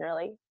 SM didn't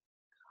really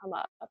come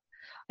up.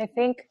 I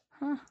think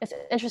it's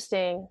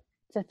interesting.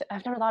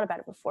 I've never thought about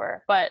it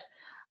before, but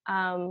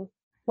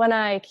when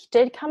I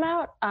did come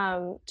out,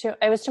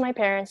 it was to my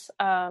parents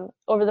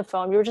over the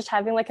phone. We were just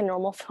having like a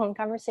normal phone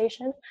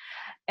conversation,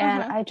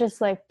 and I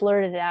just like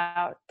blurted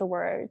out the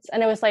words,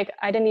 and it was like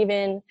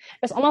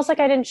it's almost like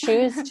I didn't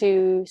choose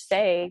to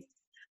say,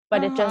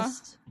 but it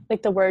just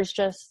like the words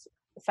just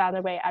found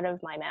their way out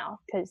of my mouth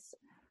because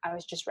I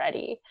was just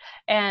ready.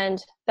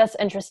 And that's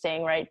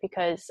interesting, right?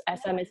 Because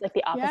SM is like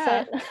the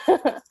opposite.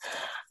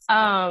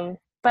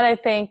 But I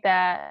think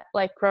that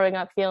like growing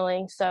up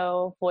feeling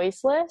so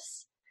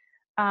voiceless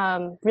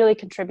really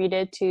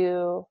contributed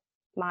to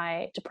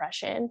my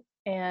depression.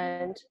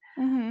 And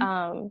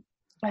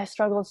I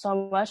struggled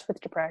so much with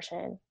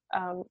depression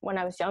when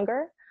I was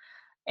younger,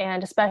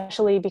 and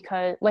especially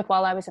because like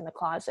while I was in the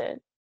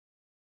closet.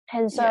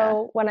 And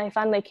so when I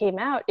finally came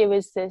out, it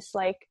was this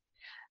like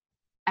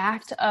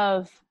act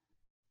of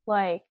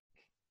like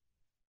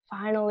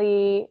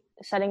finally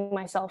setting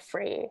myself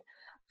free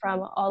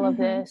from all of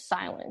this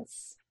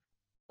silence.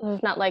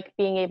 Not like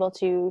being able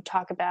to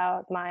talk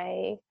about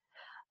my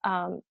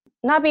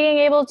not being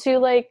able to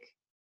like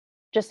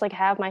just like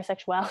have my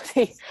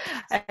sexuality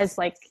as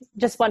like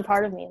just one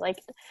part of me. Like,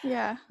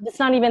 yeah, it's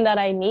not even that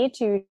I need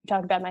to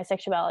talk about my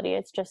sexuality.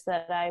 It's just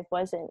that I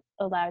wasn't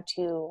allowed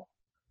to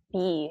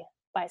be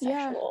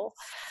bisexual.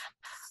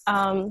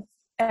 Yeah.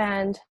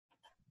 And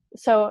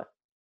so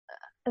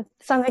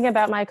something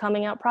about my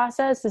coming out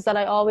process is that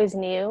I always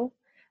knew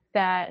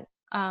that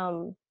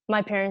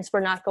my parents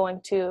were not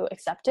going to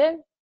accept it.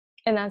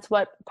 And that's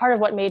part of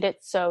what made it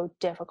so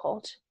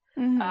difficult.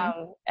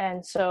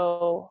 And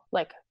so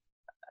like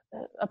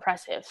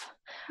oppressive.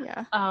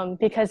 Yeah.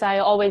 Because I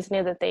always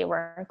knew that they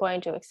weren't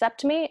going to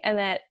accept me, and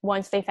that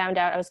once they found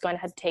out, I was going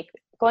to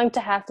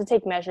have to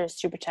take measures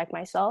to protect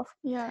myself.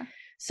 Yeah.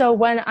 So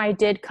when I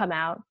did come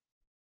out,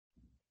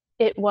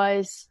 it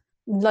was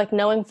like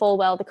knowing full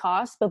well the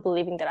cost, but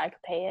believing that I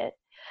could pay it.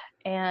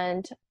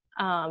 And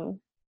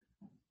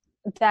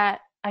that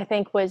I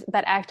think was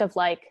that act of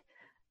like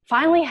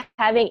finally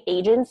having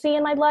agency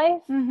in my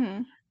life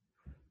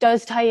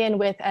does tie in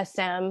with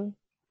SM,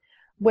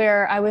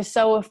 where I was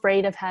so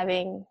afraid of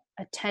having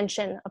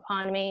attention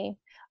upon me.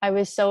 I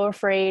was so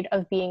afraid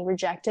of being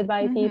rejected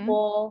by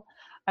people.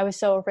 I was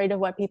so afraid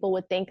of what people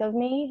would think of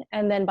me.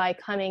 And then by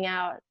coming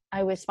out,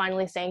 I was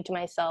finally saying to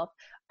myself,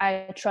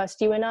 I trust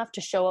you enough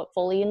to show up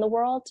fully in the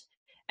world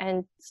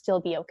and still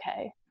be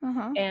okay.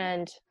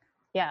 And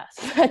yeah,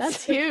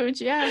 that's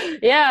huge. Yeah.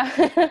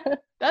 Yeah.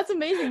 That's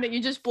amazing that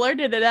you just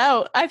blurted it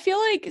out. I feel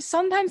like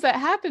sometimes that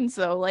happens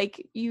though.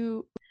 Like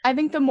I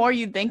think the more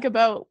you think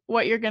about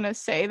what you're going to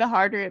say, the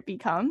harder it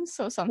becomes.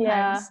 So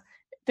sometimes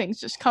things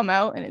just come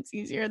out and it's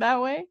easier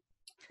that way.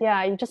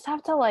 Yeah. You just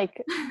have to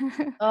like,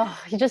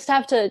 you just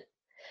have to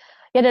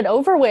get it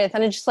over with,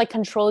 and it just like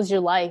controls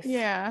your life.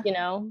 Yeah. You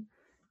know?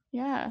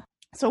 Yeah.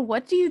 So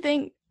what do you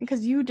think,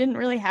 because you didn't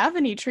really have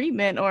any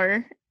treatment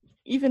or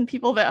even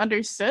people that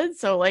understood,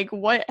 so like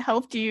what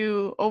helped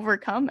you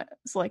overcome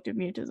selective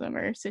mutism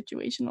or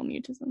situational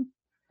mutism?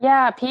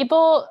 Yeah,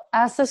 people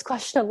ask this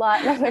question a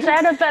lot. I wish I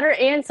had a better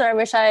answer. I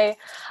wish I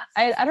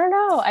don't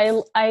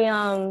know. I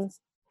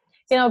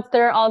you know,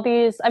 there are all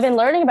these, I've been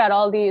learning about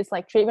all these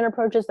like treatment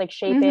approaches like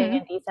shaping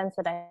and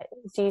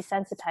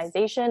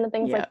desensitization and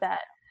things like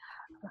that.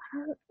 I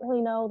don't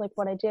really know like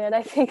what I did.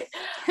 I think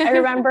I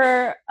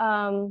remember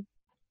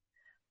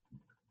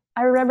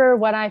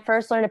when I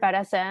first learned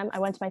about SM, I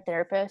went to my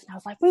therapist and I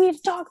was like, we need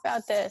to talk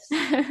about this.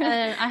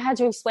 And I had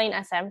to explain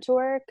SM to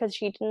her because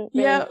she didn't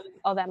really know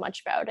all that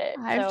much about it.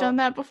 I've done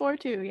that before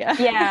too. Yeah.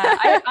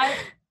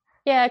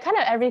 Yeah. Kind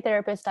of every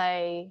therapist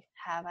I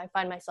have, I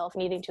find myself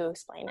needing to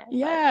explain it.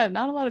 Yeah. But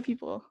not a lot of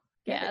people.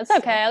 Yeah. It's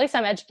okay. So. At least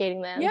I'm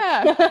educating them.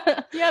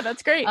 Yeah. Yeah.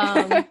 That's great.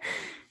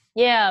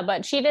 Yeah.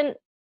 But she didn't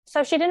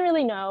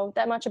really know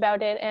that much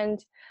about it.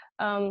 And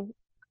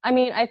I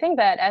mean, I think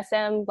that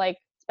SM like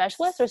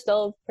specialists are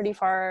still pretty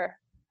far.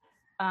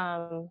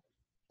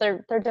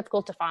 They're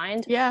difficult to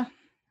find. Yeah.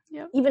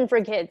 Even for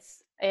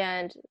kids.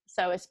 And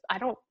so I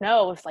don't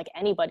know if like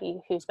anybody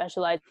who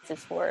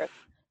specializes for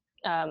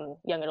young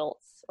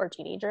adults or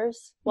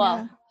teenagers.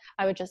 Well,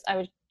 I would guess I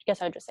would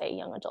just say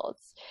young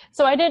adults.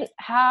 So I didn't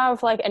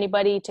have like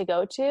anybody to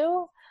go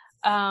to.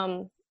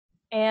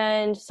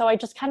 And so I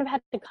just kind of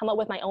had to come up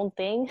with my own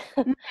thing.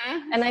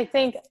 And I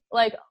think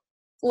like,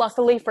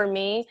 luckily for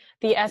me,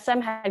 the SM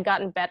had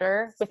gotten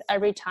better with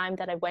every time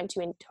that I went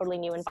to a totally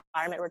new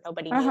environment where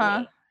nobody knew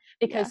me.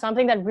 Because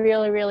something that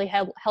really, really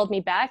held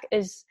me back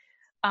is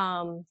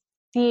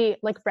the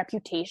like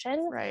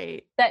reputation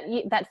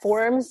that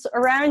forms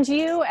around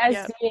you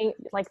as being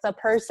like the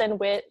person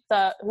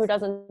who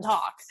doesn't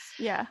talk.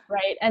 Yeah.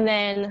 Right. And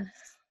then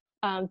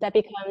that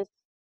becomes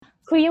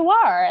who you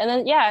are. And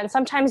then, and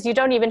sometimes you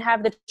don't even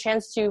have the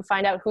chance to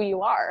find out who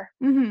you are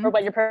or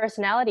what your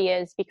personality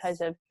is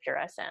because of your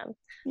SM.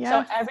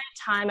 Yeah. So every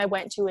time I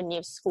went to a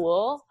new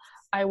school,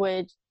 I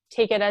would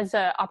take it as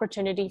an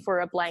opportunity for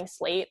a blank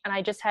slate. And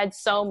I just had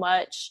so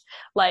much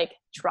like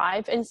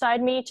drive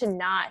inside me to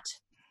not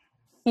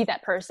be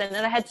that person.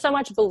 And I had so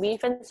much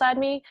belief inside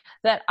me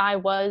that I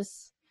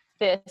was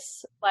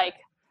this like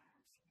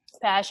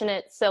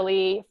passionate,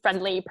 silly,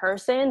 friendly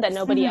person that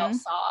nobody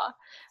else saw.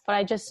 But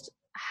I just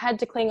had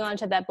to cling on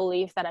to that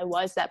belief that I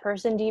was that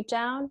person deep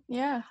down.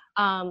 Yeah.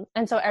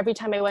 And so every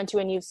time I went to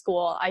a new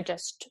school, I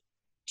just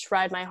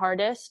tried my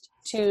hardest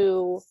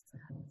to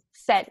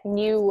set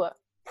new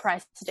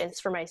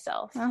precedents for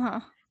myself.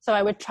 So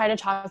I would try to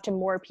talk to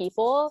more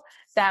people.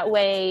 That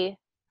way,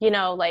 you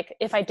know, like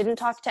if I didn't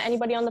talk to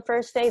anybody on the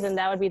first day, then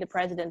that would be the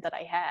precedent that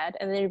I had.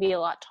 And then it'd be a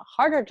lot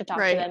harder to talk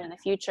to them in the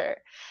future.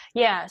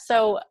 Yeah.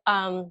 So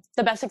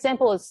the best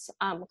example is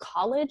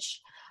college.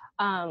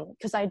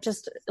 Because I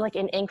just like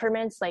in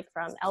increments, like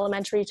from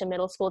elementary to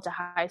middle school to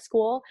high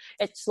school,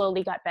 it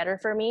slowly got better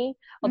for me.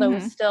 Although it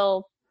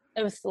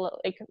was still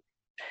like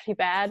pretty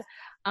bad.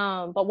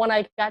 But when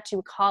I got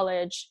to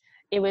college,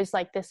 it was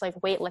like this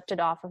like weight lifted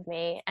off of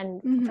me,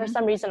 and for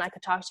some reason I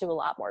could talk to a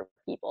lot more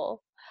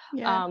people.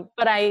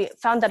 But I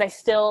found that I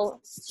still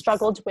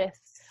struggled with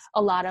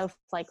a lot of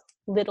like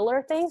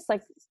littler things,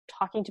 like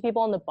talking to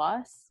people on the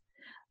bus,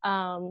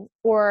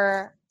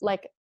 or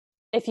like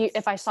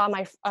if I saw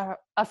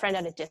a friend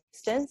at a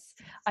distance,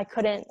 I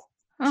couldn't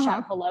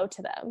shout hello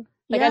to them.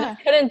 Like I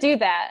just couldn't do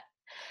that,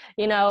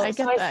 you know. I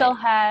still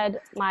had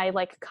my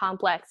like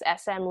complex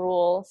SM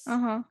rules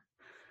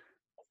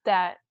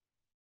that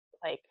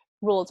like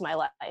ruled my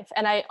life.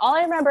 And all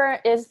I remember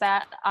is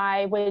that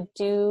I would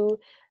do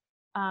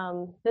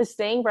this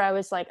thing where I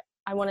was like,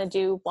 I want to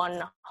do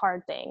one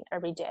hard thing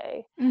every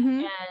day.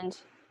 And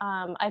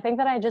I think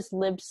that I just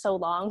lived so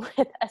long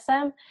with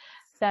SM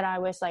that I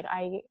was like,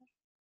 I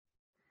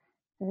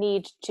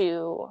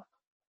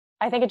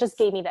think it just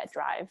gave me that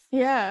drive.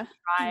 Yeah.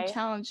 You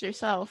challenge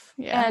yourself.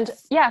 Yeah. And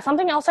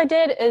something else I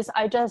did is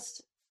I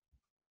just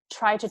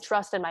tried to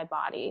trust in my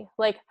body.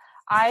 Like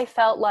I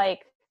felt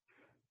like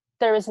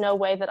there was no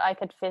way that I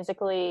could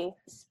physically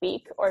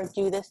speak or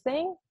do this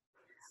thing.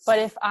 But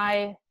if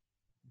I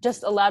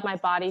just allowed my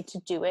body to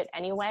do it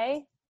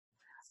anyway,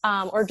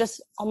 or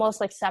just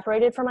almost like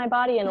separated from my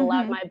body and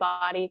allowed my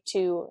body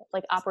to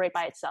like operate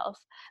by itself,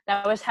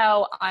 that was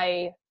how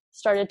I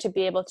started to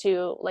be able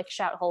to like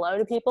shout hello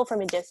to people from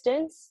a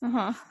distance.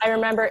 I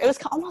remember it was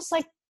almost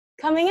like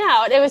coming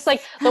out. It was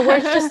like the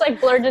words just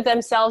like blurted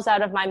themselves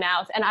out of my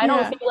mouth. And I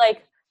don't feel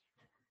like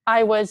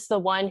I was the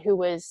one who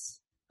was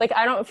like,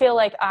 I don't feel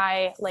like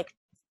I like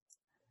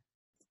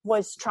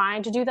was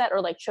trying to do that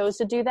or like chose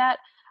to do that,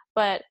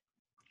 but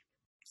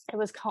it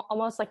was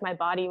almost like my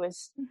body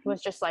was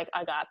just like,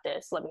 I got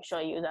this. Let me show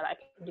you that I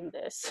can do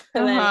this.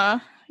 And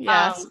then,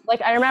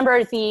 like I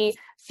remember the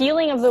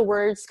feeling of the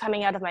words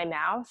coming out of my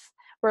mouth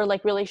were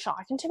like really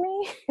shocking to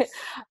me.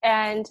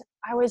 And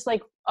I was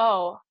like,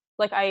 oh,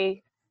 like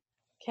I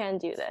can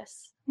do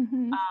this.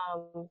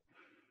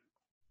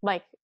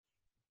 Like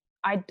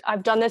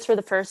I've done this for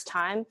the first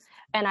time,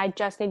 and I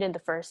just needed the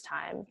first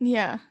time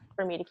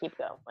for me to keep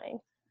going.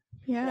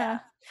 I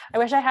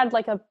wish I had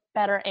like a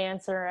better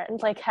answer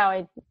and like how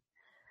I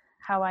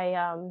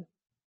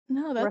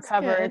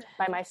recovered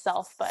by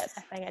myself, but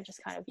I think I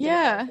just kind of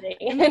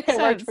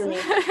it worked for me.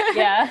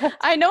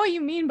 I know what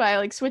you mean by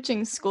like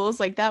switching schools.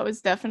 Like that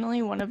was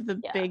definitely one of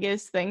the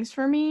biggest things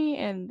for me,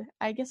 and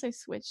I guess I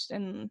switched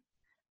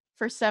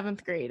for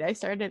 7th grade. I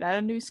started at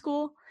a new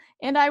school,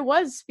 and I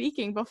was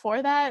speaking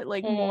before that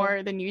like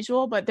more than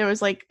usual, but there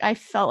was like I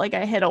felt like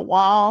I hit a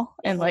wall,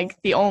 and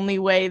like the only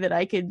way that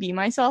I could be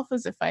myself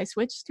was if I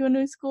switched to a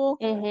new school.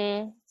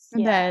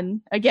 And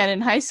then again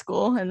in high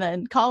school and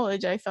then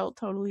college, I felt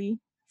totally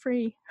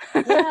free.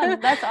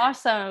 That's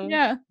awesome.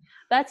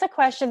 That's a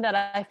question that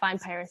I find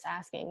parents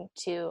asking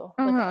too,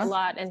 like a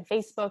lot in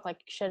Facebook, like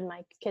should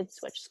my kids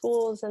switch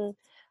schools? And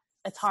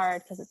it's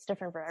hard because it's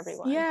different for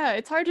everyone.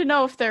 It's hard to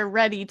know if they're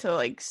ready to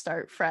like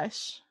start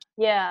fresh.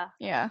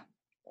 But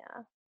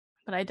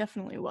I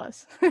definitely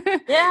was.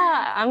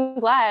 I'm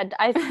glad.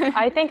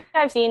 I think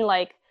I've seen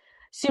like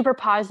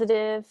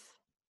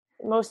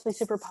mostly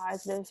super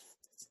positive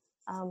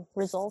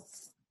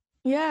results.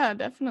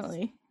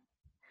 Definitely.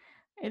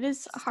 It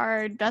is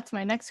hard. That's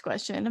my next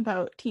question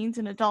about teens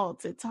and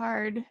adults. It's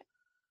hard.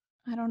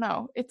 I don't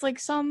know. It's like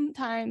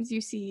sometimes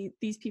you see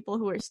these people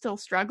who are still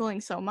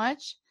struggling so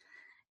much,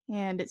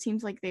 and it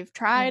seems like they've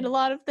tried a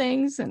lot of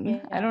things,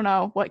 and I don't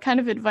know. What kind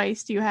of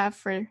advice do you have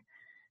for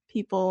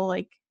people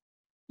like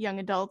young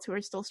adults who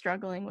are still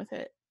struggling with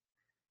it?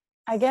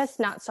 I guess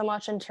not so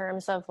much in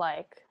terms of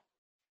like,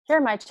 here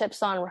are my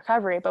tips on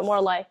recovery, but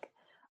more like,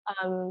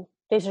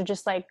 these are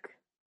just like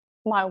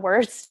my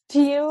words to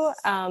you,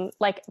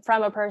 like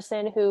from a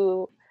person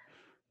who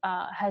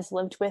has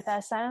lived with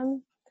SM.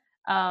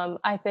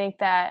 I think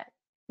that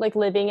like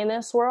living in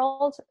this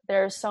world,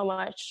 there's so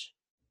much,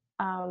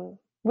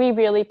 we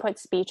really put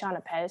speech on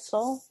a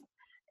pedestal,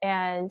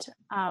 and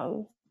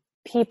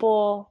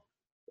people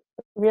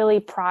really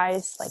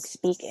prize like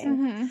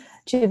speaking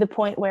to the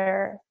point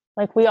where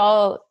like we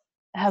all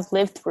have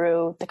lived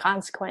through the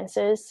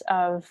consequences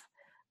of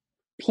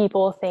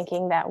people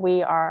thinking that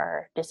we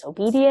are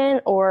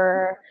disobedient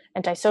or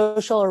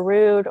antisocial or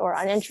rude or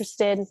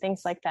uninterested and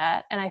things like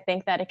that. And I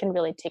think that it can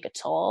really take a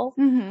toll.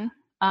 And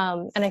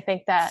I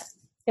think that,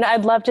 you know,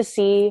 I'd love to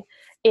see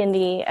in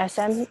the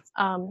SM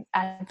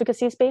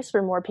advocacy space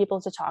for more people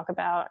to talk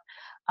about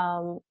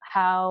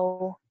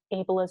how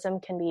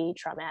ableism can be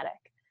traumatic.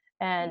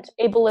 And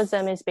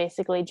ableism is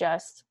basically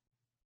just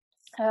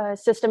a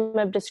system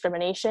of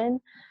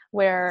discrimination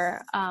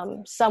where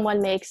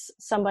someone makes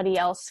somebody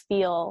else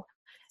feel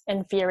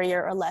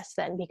inferior or less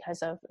than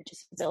because of a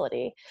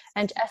disability.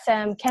 And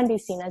SM can be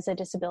seen as a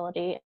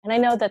disability. And I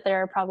know that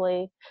there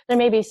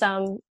may be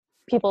some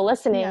people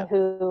listening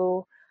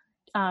who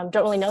don't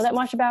really know that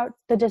much about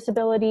the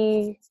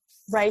disability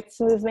rights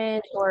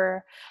movement,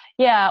 or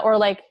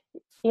like,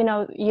 you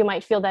know, you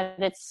might feel that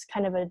it's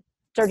kind of a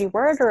dirty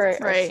word or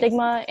a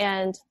stigma.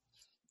 And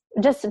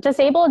just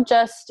disabled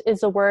just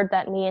is a word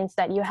that means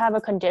that you have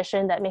a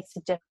condition that makes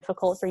it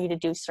difficult for you to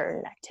do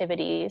certain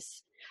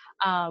activities.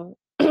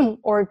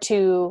 or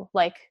to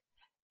like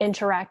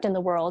interact in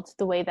the world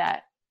the way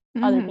that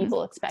other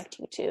people expect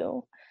you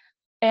to.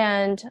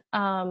 And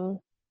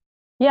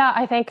yeah,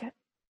 I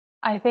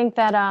think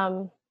that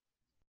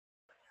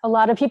a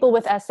lot of people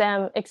with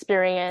SM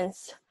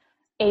experience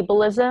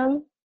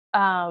ableism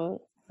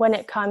when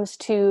it comes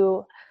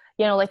to,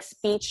 you know, like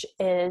speech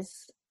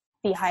is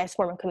the highest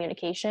form of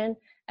communication,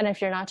 and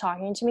if you're not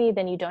talking to me,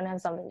 then you don't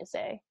have something to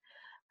say,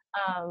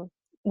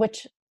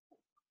 which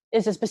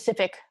is a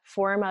specific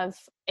form of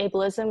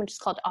ableism, which is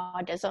called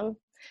autism,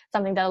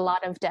 something that a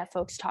lot of deaf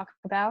folks talk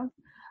about.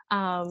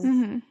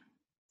 And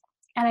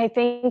I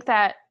think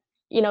that,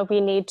 you know, we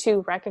need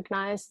to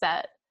recognize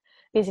that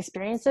these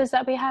experiences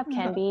that we have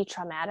can be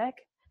traumatic,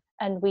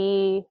 and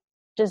we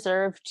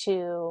deserve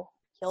to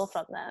heal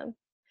from them.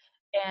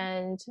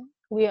 And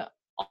we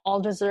all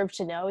deserve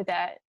to know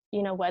that,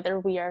 you know, whether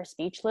we are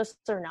speechless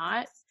or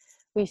not,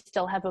 we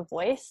still have a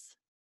voice.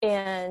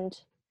 And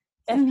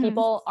if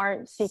people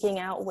aren't seeking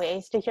out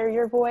ways to hear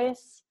your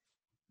voice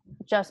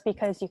just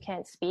because you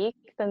can't speak,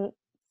 then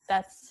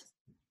that's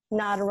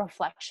not a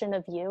reflection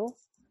of you.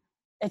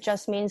 It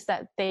just means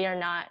that they are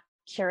not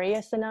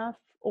curious enough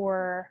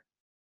or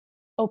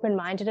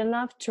open-minded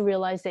enough to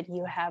realize that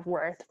you have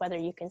worth, whether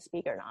you can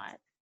speak or not.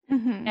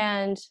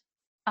 And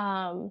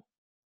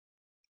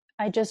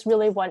I just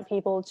really want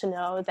people to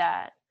know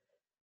that,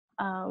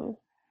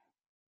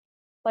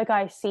 like,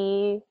 I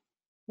see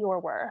your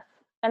worth.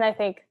 And I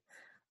think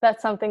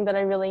that's something that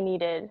I really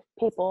needed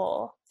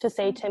people to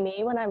say to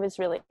me when I was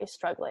really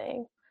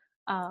struggling.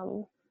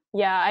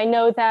 Yeah, I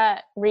know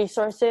that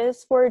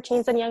resources for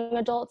teens and young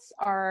adults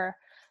are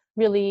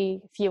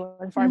really few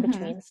and far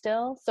between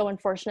still. So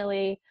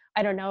unfortunately,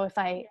 I don't know if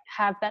I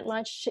have that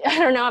much. I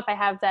don't know if I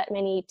have that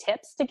many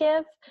tips to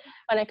give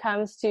when it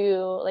comes to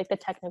like the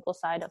technical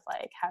side of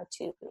like how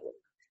to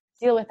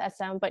deal with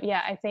SM. But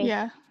yeah, I think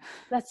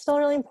that's still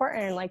really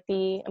important, like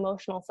the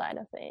emotional side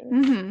of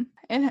things.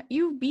 And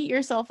you beat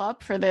yourself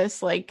up for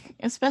this, like,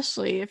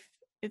 especially if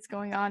it's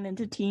going on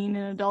into teen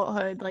and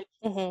adulthood, like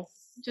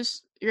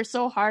just you're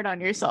so hard on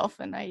yourself,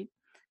 and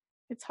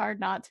it's hard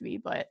not to be,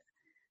 but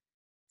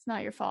it's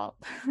not your fault.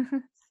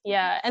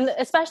 Yeah, and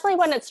especially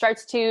when it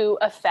starts to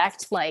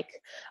affect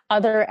like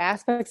other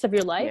aspects of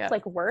your life,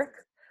 like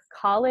work,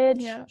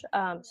 college,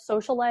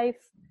 social life.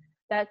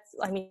 That's,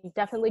 I mean,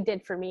 definitely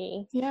did for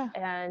me.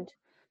 And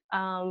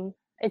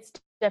it's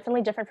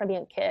definitely different from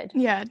being a kid.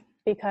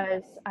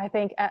 Because I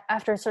think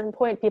after a certain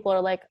point, people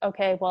are like,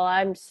 okay, well,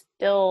 I'm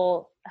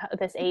still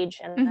this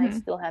age and I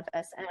still have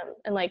SM.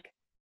 And like,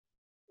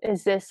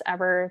 is this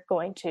ever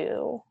going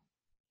to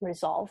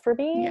resolve for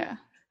me?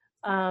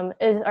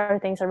 Are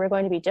things ever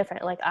going to be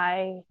different? Like,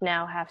 I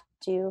now have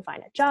to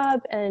find a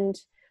job, and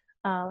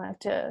I have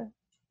to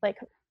like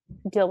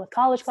deal with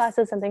college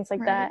classes and things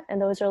like that.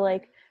 And those are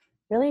like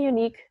really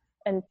unique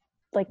and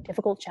like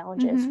difficult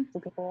challenges for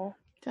people.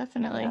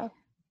 Definitely.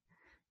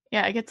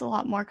 Yeah, it gets a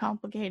lot more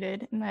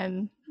complicated, and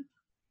then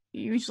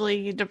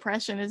usually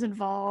depression is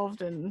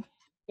involved and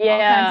all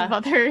kinds of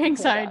other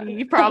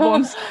anxiety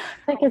problems.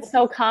 I think it's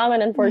so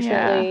common,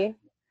 unfortunately.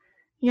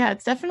 Yeah,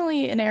 it's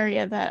definitely an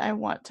area that I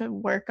want to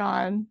work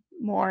on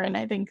more, and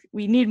I think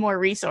we need more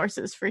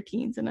resources for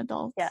teens and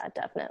adults. Yeah,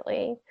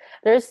 definitely.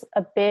 There's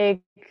a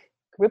big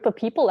group of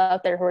people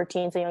out there who are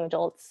teens and young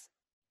adults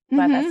who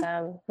have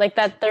SM. Like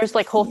that, there's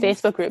like whole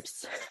Facebook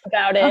groups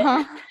about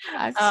it.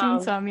 I've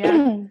seen some,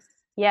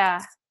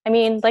 yeah. I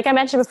mean, like I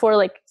mentioned before,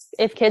 like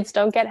if kids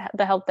don't get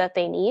the help that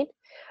they need,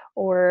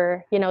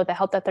 or, you know, the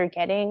help that they're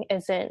getting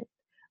isn't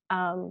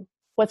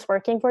what's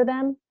working for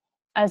them,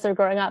 as they're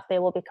growing up, they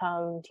will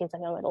become teens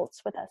and young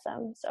adults with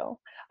SM. So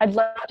I'd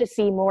love to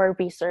see more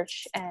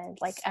research and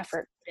like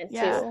effort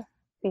into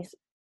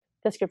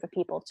this group of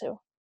people too.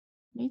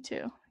 Me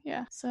too.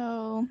 Yeah.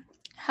 So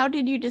how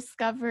did you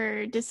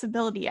discover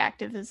disability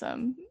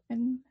activism,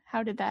 and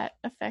how did that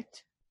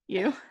affect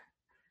you?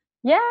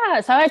 Yeah,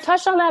 so I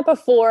touched on that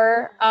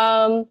before.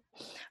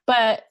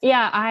 But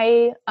yeah,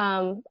 I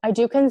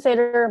do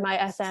consider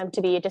my SM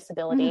to be a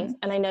disability.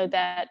 And I know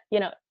that, you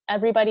know,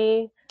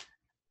 everybody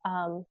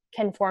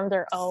can form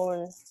their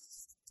own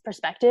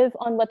perspective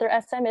on what their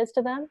SM is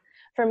to them.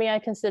 For me, I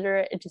consider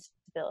it a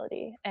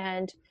disability.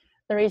 And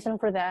the reason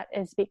for that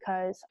is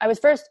because I was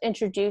first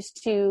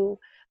introduced to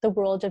the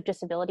world of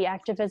disability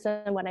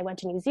activism when I went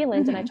to New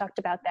Zealand, and I talked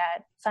about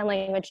that sign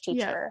language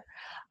teacher.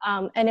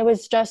 And it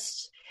was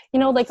just, you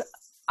know, like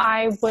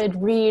I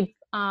would read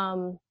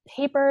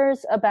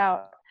papers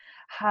about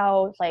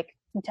how like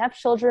deaf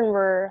children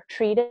were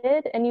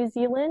treated in New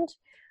Zealand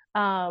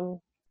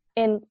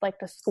in like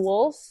the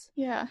schools.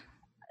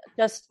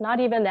 Just not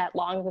even that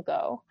long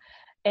ago.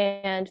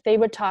 And they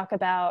would talk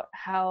about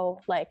how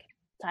like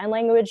sign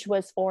language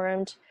was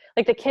formed,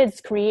 like the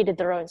kids created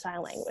their own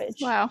sign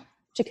language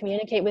to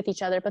communicate with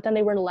each other, but then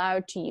they weren't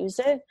allowed to use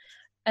it.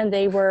 And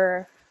they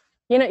were,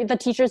 you know, the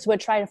teachers would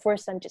try to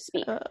force them to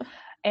speak.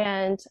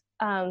 And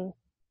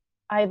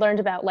I learned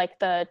about like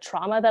the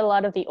trauma that a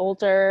lot of the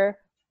older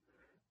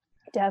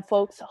deaf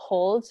folks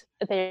hold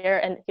there.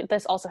 And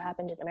this also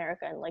happened in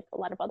America and like a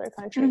lot of other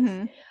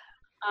countries.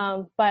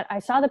 But I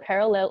saw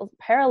the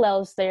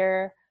parallels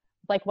there.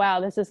 Like, wow,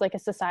 this is like a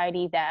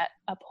society that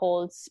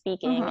upholds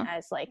speaking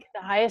as like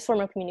the highest form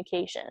of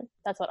communication.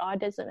 That's what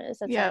autism is.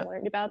 That's how I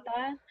learned about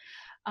that.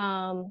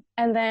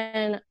 And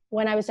then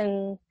when I was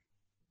in,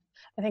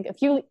 I think a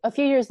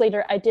few years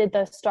later, I did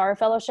the STAR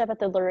Fellowship at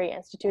the Lurie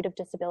Institute of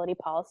Disability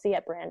Policy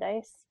at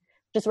Brandeis,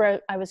 just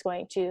where I was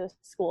going to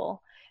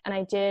school. And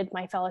I did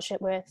my fellowship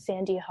with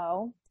Sandy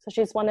Ho. So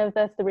she's one of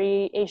the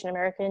 3 Asian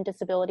American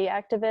disability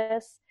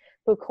activists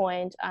who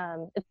coined,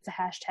 it's a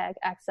hashtag,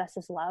 Access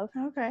is Love.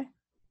 Okay.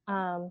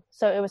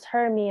 So it was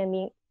her,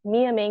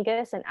 Mia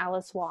Mangus, and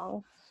Alice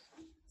Wong.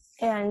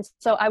 And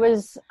so I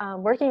was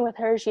working with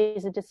her.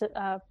 She's a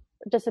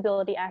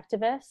disability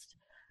activist,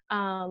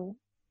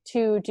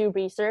 to do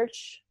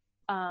research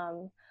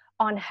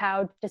on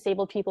how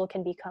disabled people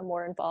can become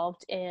more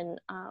involved in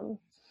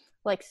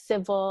like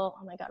civil,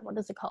 oh my God, what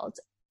is it called?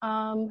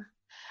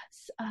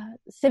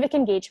 Civic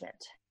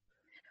engagement.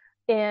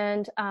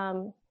 And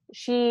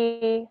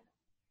she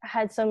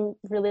had some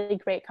really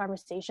great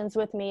conversations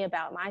with me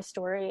about my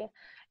story.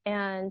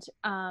 And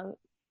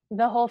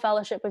the whole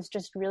fellowship was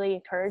just really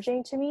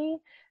encouraging to me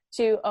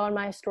to own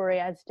my story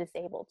as a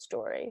disabled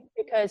story.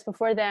 Because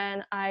before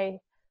then, I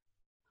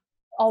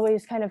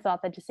always kind of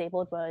thought that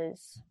disabled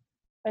was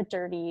a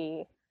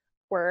dirty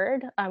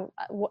word,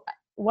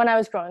 when I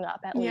was growing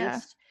up, at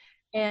least.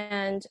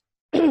 And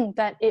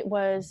that it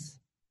was,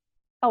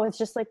 it's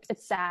just like,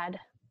 it's sad,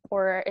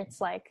 or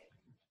it's like,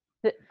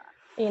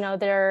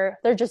 they're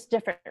just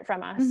different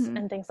from us,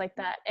 and things like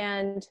that.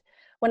 And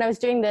when I was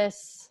doing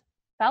this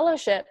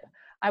fellowship,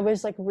 I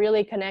was like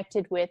really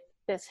connected with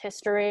this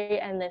history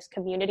and this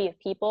community of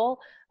people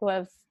who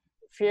have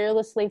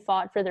fearlessly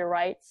fought for their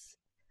rights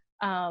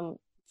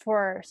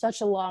for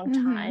such a long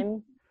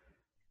time,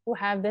 who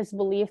have this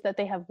belief that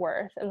they have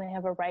worth and they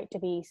have a right to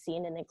be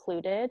seen and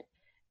included.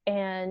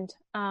 And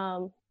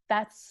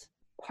that's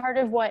part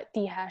of what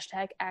the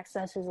hashtag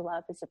Access is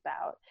Love is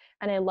about.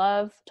 And I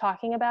love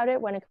talking about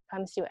it when it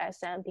comes to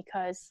SM,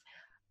 because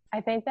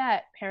I think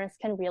that parents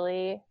can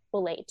really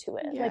relate to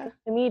it, like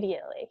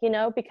immediately,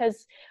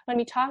 because when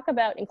we talk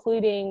about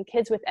including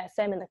kids with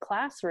SM in the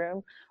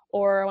classroom,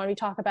 or when we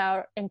talk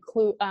about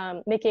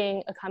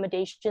making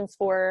accommodations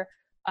for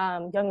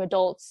young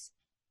adults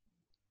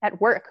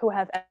at work who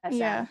have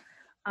SM,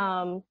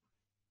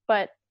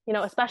 but,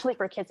 especially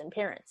for kids and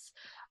parents,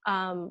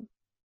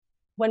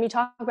 when we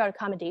talk about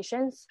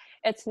accommodations,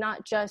 it's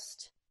not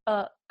just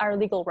our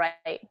legal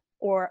right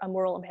or a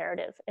moral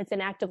imperative. It's an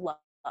act of love.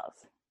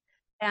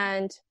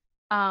 And,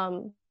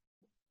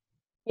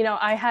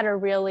 I had a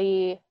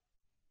really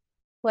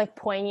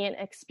poignant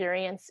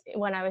experience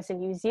when I was in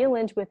New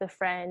Zealand with a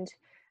friend.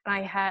 And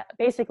I had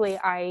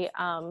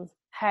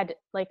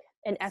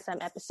an SM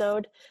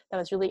episode that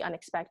was really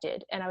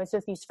unexpected. And I was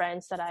with these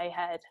friends that I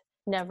had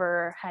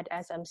never had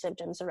SM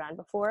symptoms around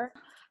before.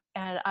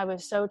 And I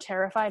was so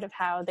terrified of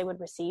how they would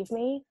receive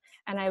me.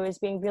 And I was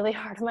being really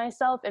hard on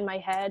myself in my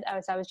head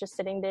as I was just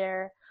sitting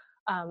there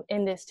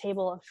in this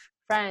table of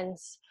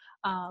friends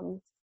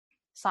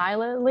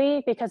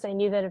silently, because I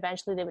knew that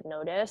eventually they would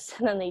notice,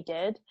 and then they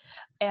did.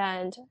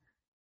 And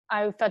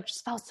I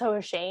just felt so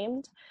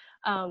ashamed.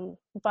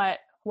 But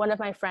one of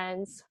my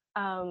friends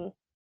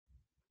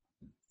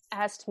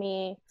asked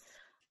me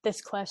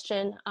this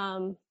question,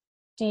 what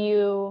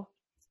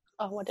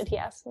did he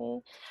ask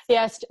me? He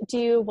asked, do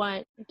you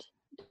want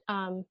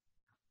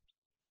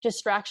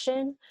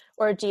distraction,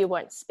 or do you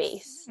want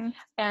space?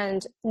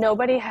 And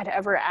nobody had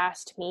ever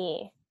asked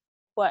me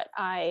what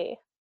I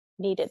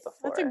needed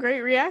before. That's a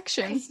great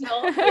reaction.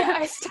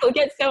 I still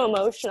get so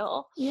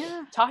emotional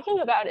talking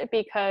about it,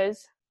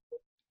 because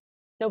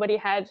nobody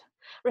had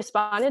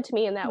responded to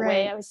me in that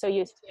way. I was so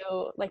used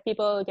to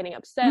people getting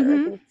upset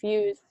or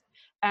confused,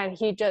 and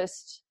he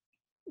just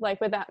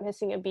without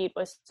missing a beat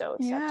was so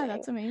accepting. Yeah,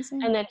 that's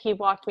amazing. And then he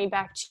walked me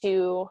back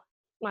to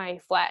my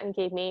flat and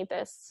gave me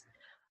this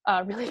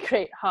really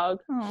great hug.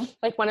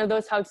 One of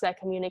those hugs that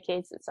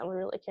communicates that someone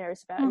really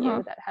cares about you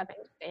without having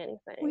to say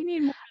anything. We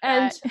need more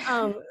of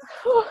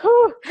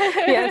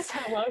that. So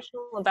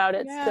emotional about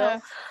it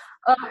still.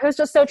 It was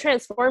just so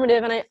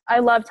transformative, and I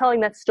love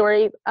telling that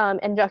story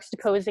and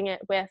juxtaposing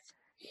it with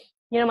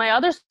my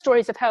other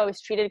stories of how I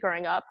was treated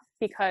growing up,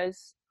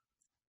 because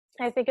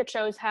I think it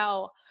shows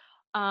how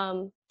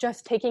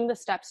just taking the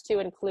steps to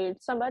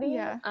include somebody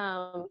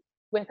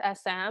with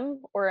SM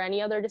or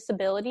any other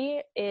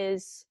disability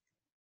is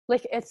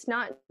it's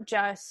not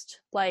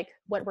just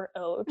what we're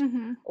owed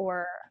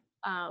or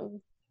a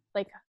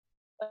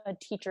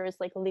teacher's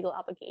legal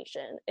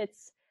obligation.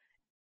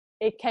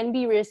 It can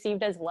be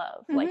received as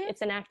love.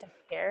 It's an act of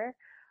care.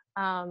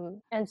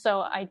 And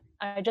so I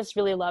just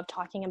really love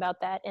talking about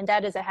that. And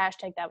that is a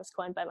hashtag that was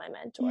coined by my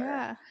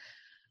mentor.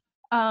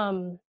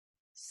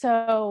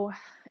 So,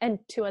 and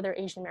 2 other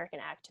Asian American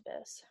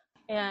activists.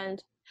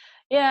 And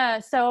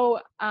so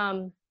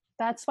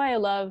that's why I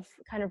love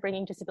kind of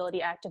bringing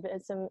disability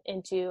activism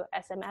into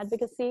SM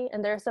advocacy.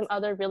 And there are some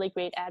other really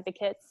great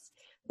advocates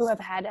who have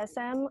had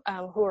SM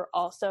who are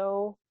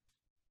also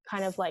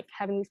kind of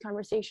having these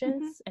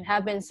conversations and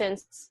have been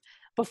since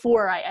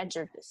before I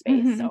entered the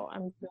space. Mm-hmm. So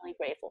I'm really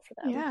grateful for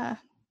them. Yeah.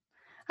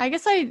 I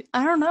guess I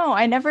don't know.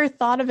 I never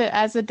thought of it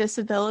as a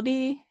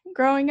disability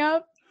growing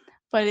up,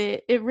 but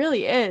it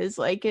really is.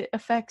 Like, it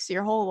affects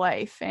your whole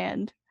life.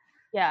 And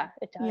Yeah,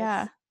 it does.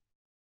 yeah.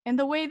 And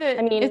the way that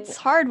I mean, it's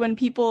hard when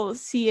people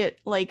see it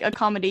like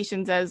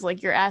accommodations as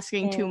like you're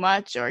asking too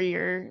much or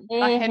you're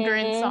a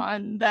hindrance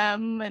on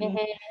them. And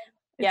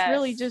it's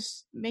really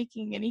just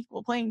making an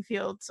equal playing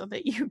field so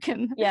that you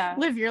can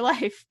live your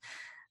life.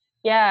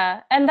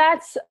 Yeah. And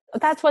that's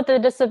what the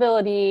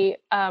disability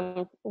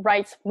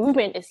rights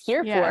movement is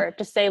here for,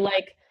 to say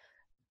like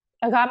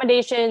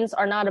accommodations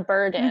are not a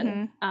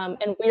burden,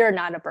 and we are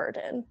not a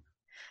burden.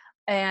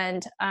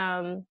 And,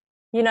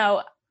 you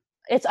know,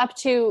 it's up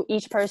to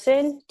each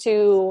person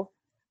to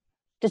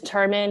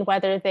determine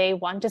whether they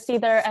want to see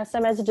their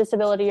SM as a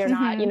disability or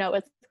not. You know,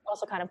 it's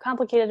also kind of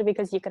complicated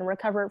because you can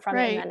recover from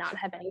it and not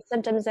have any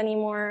symptoms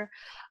anymore.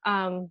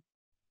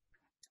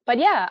 But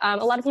yeah,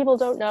 a lot of people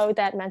don't know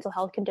that mental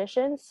health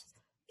conditions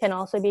can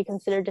also be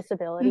considered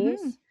disabilities.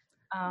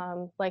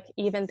 Like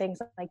even things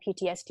like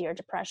PTSD or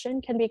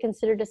depression can be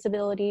considered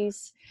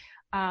disabilities.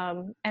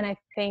 And I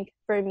think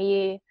for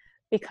me,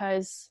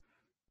 because,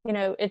 you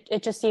know,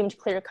 it just seemed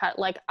clear cut,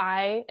 like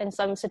I, in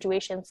some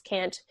situations,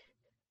 can't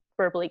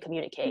verbally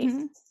communicate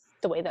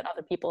the way that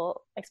other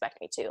people expect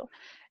me to.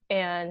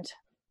 And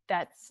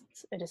that's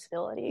a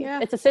disability.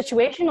 It's a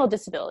situational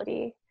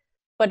disability,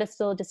 but it's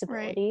still a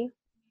disability.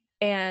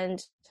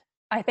 And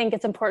I think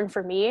it's important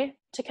for me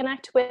to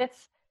connect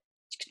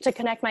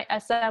my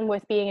SM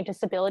with being a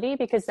disability,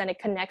 because then it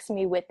connects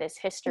me with this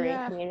history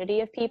and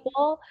community of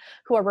people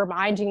who are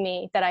reminding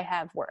me that I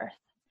have worth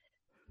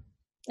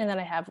and that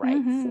I have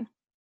rights.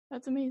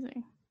 That's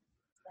amazing.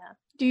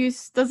 Yeah.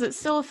 Does it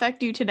still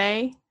affect you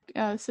today,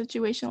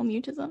 situational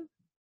mutism?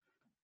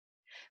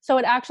 So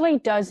it actually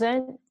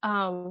doesn't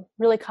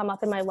really come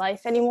up in my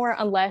life anymore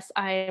unless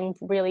I'm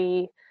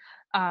really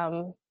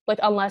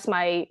unless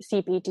my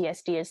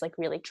CPTSD is like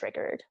really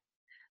triggered.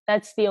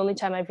 That's the only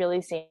time I've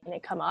really seen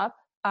it come up.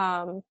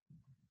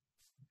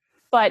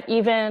 But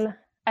even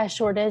as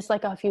short as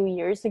like a few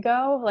years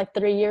ago, like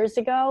 3 years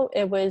ago,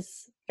 it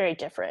was very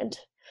different.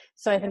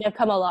 So I think I've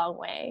come a long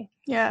way.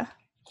 Yeah.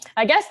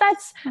 I guess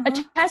that's a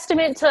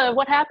testament to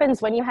what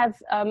happens when you have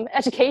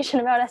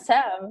education about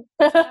SM.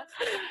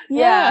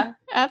 Yeah,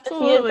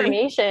 absolutely. The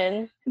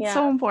information. It's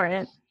so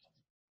important.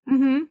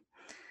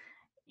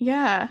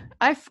 Yeah.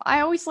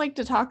 I always like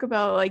to talk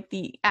about like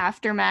the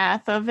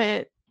aftermath of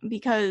it,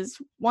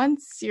 because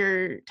once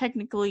you're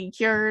technically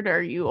cured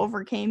or you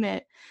overcame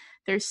it,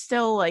 there's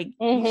still like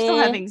you still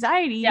have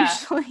anxiety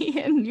usually,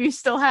 and you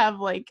still have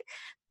like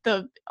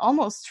the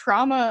almost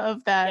trauma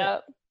of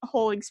that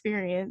whole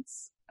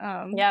experience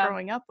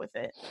growing up with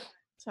it.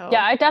 So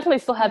yeah, I definitely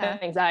still have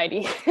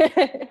anxiety.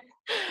 It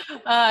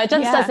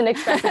just doesn't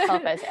express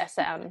itself as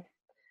SM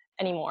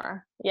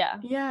anymore.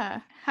 Yeah.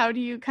 How do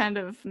you kind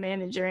of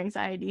manage your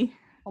anxiety?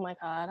 Oh my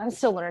God, I'm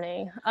still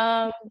learning.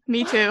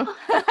 Me too.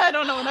 I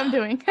don't know what I'm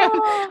doing.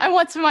 I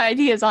want some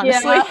ideas,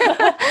 honestly.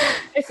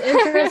 It's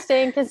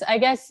interesting because I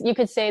guess you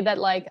could say that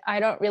like I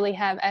don't really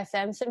have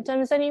SM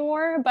symptoms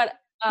anymore, but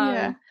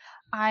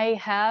I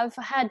have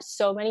had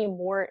so many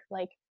more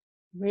like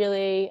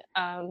really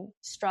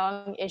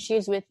strong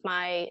issues with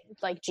my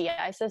like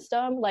GI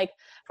system. Like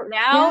for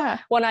now,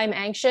 when I'm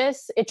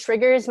anxious, it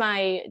triggers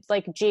my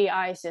like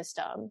GI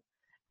system.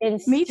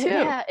 Me too.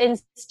 Yeah,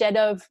 instead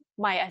of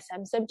my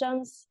SM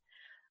symptoms.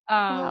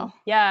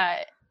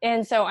 Yeah.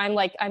 And so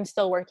I'm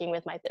still working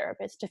with my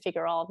therapist to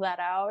figure all of that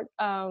out.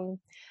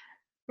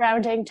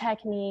 Grounding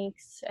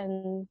techniques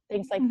and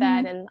things like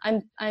that. And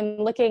I'm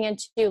looking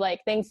into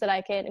like things that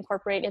I can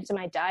incorporate into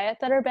my diet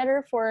that are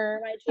better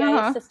for my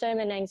GI system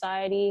and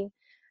anxiety,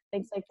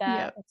 things like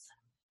that. It's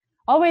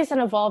always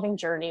an evolving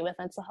journey with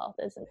mental health,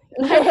 isn't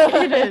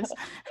it? It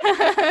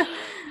is.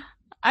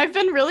 I've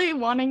been really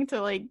wanting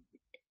to like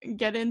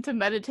get into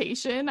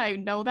meditation. I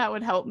know that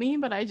would help me,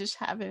 but I just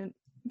haven't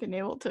been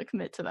able to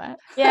commit to that.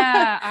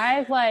 Yeah,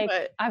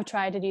 I've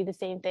tried to do the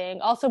same thing.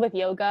 Also with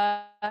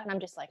yoga, and I'm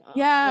just like,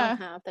 I don't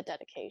have the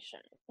dedication.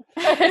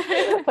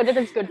 But it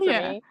is good for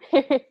me.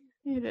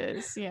 It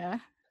is, yeah.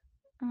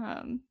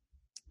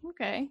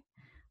 Okay.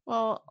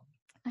 Well,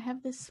 I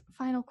have this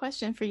final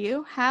question for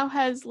you. How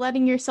has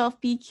letting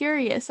yourself be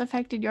curious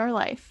affected your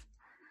life?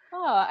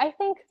 Oh, I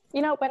think,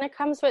 when it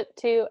comes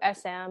to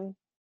SM,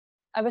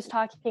 I was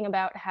talking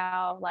about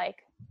how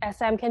like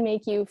SM can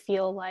make you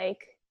feel like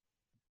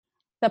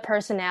the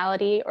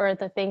personality or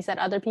the things that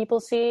other people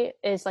see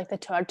is like the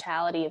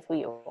totality of who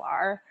you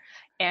are.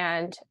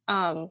 And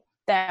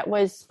that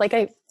was like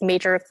a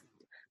major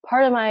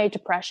part of my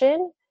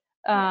depression.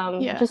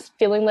 Just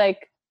feeling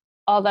like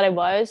all that I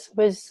was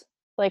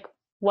like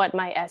what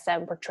my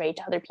SM portrayed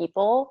to other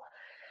people.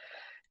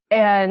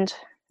 And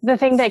the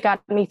thing that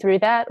got me through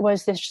that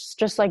was this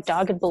just like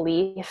dogged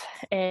belief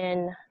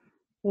in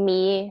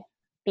me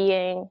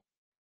being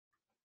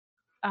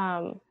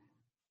a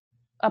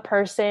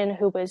person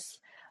who was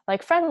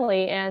like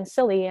friendly and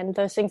silly and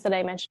those things that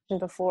I mentioned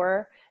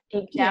before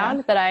deep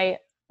down, that I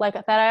like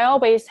that I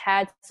always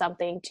had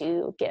something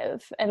to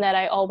give, and that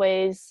I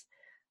always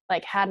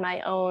like had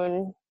my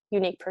own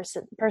unique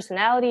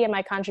personality and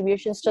my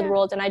contributions to the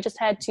world, and I just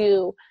had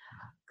to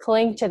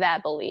cling to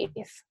that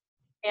belief.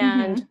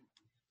 And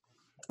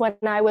when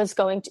I was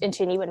going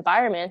into new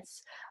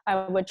environments,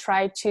 I would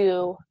try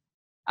to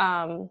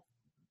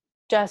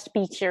just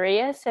be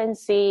curious and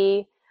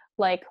see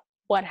like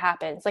what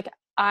happens. Like,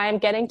 I'm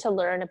getting to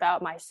learn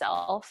about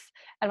myself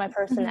and my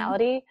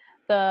personality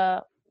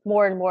the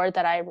more and more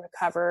that I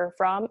recover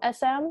from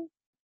SM.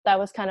 That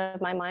was kind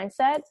of my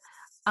mindset.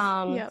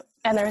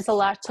 And there's a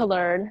lot to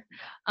learn.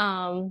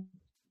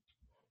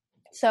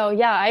 So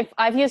yeah,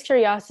 I've used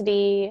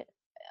curiosity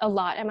a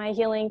lot in my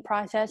healing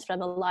process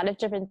from a lot of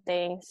different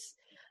things,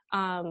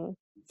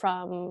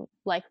 from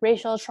like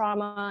racial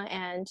trauma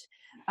and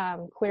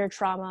queer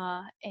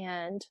trauma,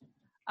 and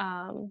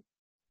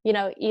you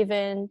know,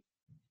 even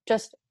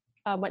just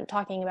when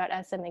talking about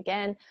SM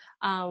again,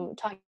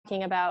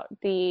 talking about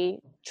the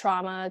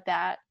trauma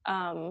that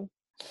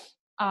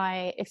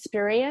I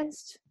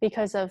experienced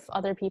because of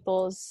other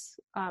people's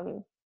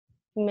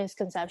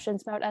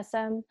misconceptions about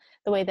SM,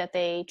 the way that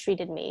they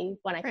treated me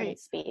when I couldn't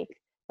speak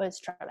was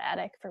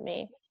traumatic for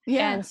me.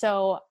 Yeah. And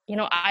so, you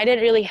know, I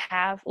didn't really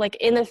have, like,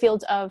 in the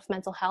field of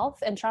mental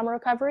health and trauma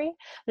recovery,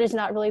 there's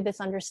not really this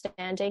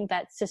understanding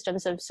that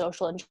systems of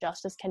social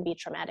injustice can be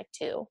traumatic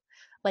too,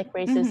 like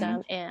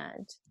racism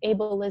and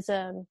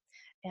ableism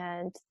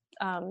and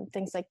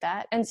things like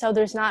that. And so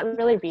there's not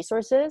really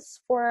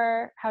resources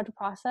for how to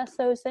process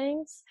those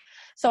things.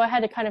 So I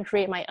had to kind of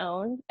create my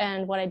own.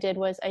 And what I did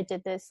was I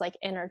did this like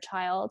inner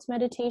child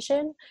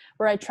meditation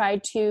where I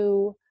tried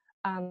to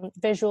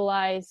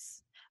visualize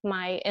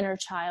my inner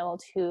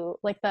child who,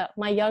 like,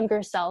 my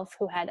younger self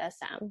who had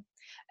SM.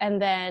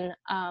 And then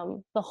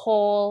the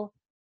whole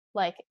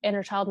like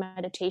inner child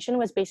meditation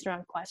was based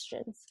around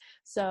questions.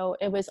 So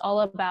it was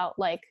all about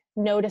like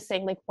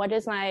noticing, like, what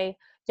is my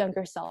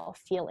younger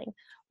self feeling?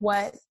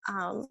 What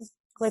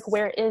like,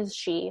 where is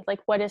she?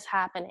 Like, what is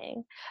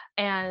happening?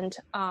 And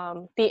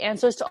the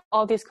answers to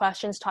all these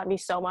questions taught me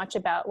so much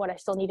about what I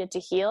still needed to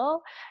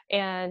heal,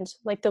 and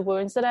like the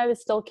wounds that I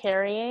was still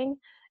carrying,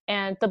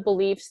 and the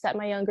beliefs that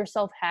my younger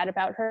self had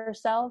about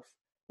herself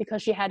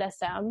because she had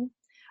SM.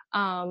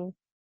 So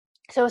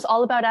it was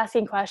all about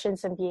asking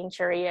questions and being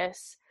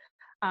curious,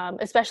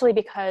 especially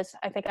because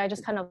I think I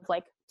just kind of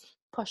like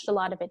pushed a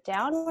lot of it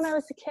down when I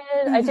was a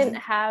kid. I didn't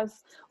have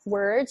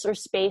words or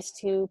space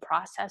to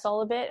process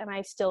all of it, and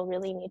I still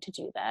really need to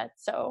do that.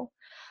 So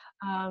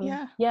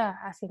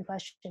asking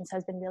questions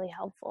has been really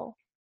helpful.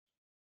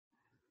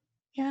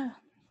 Yeah.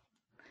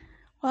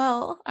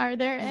 Well, are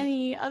there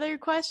any other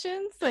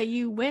questions that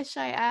you wish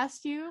I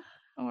asked you,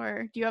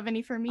 or do you have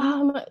any for me?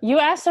 You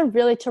asked some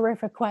really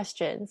terrific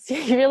questions.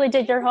 You really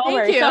did your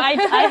homework. Thank you. So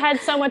I had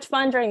so much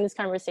fun during this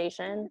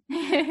conversation.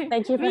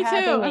 Thank you for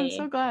having me. I'm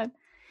so glad.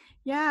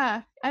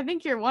 Yeah, I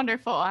think you're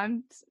wonderful.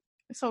 I'm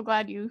so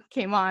glad you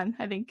came on.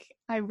 I think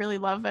I really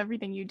love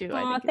everything you do.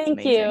 I think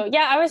it's amazing. You.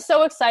 Yeah, I was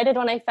so excited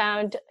when I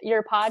found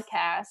your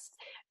podcast,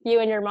 you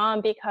and your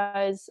mom,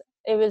 because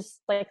it was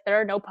like, there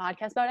are no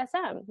podcasts about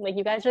SM. Like,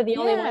 you guys are the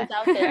only ones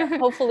out there.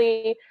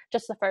 Hopefully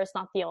just the first,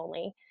 not the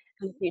only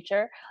in the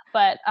future.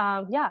 But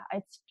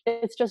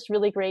it's just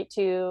really great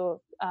to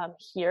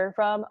hear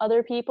from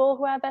other people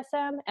who have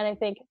SM, and I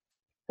think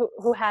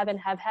who have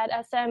had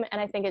SM.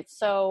 And I think it's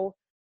so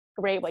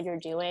great what you're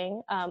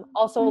doing.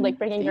 Also, like,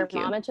 bringing your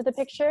mom into the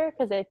picture,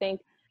 because I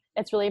think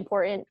it's really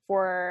important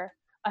for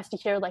us to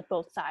hear like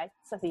both sides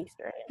of the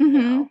experience. You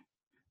know?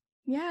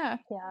 Yeah.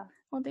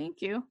 Well,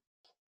 thank you.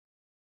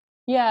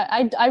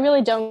 Yeah, I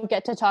really don't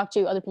get to talk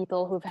to other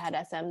people who've had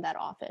SM that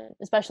often,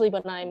 especially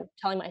when I'm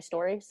telling my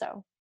story.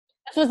 So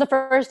this was the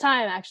first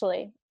time,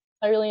 actually.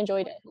 I really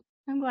enjoyed it.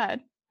 I'm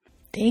glad.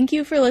 Thank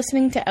you for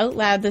listening to Out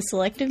Loud, the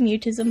Selective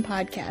Mutism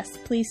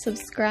podcast. Please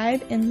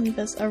subscribe and leave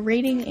us a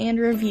rating and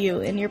review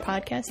in your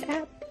podcast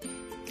app.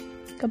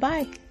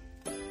 Goodbye.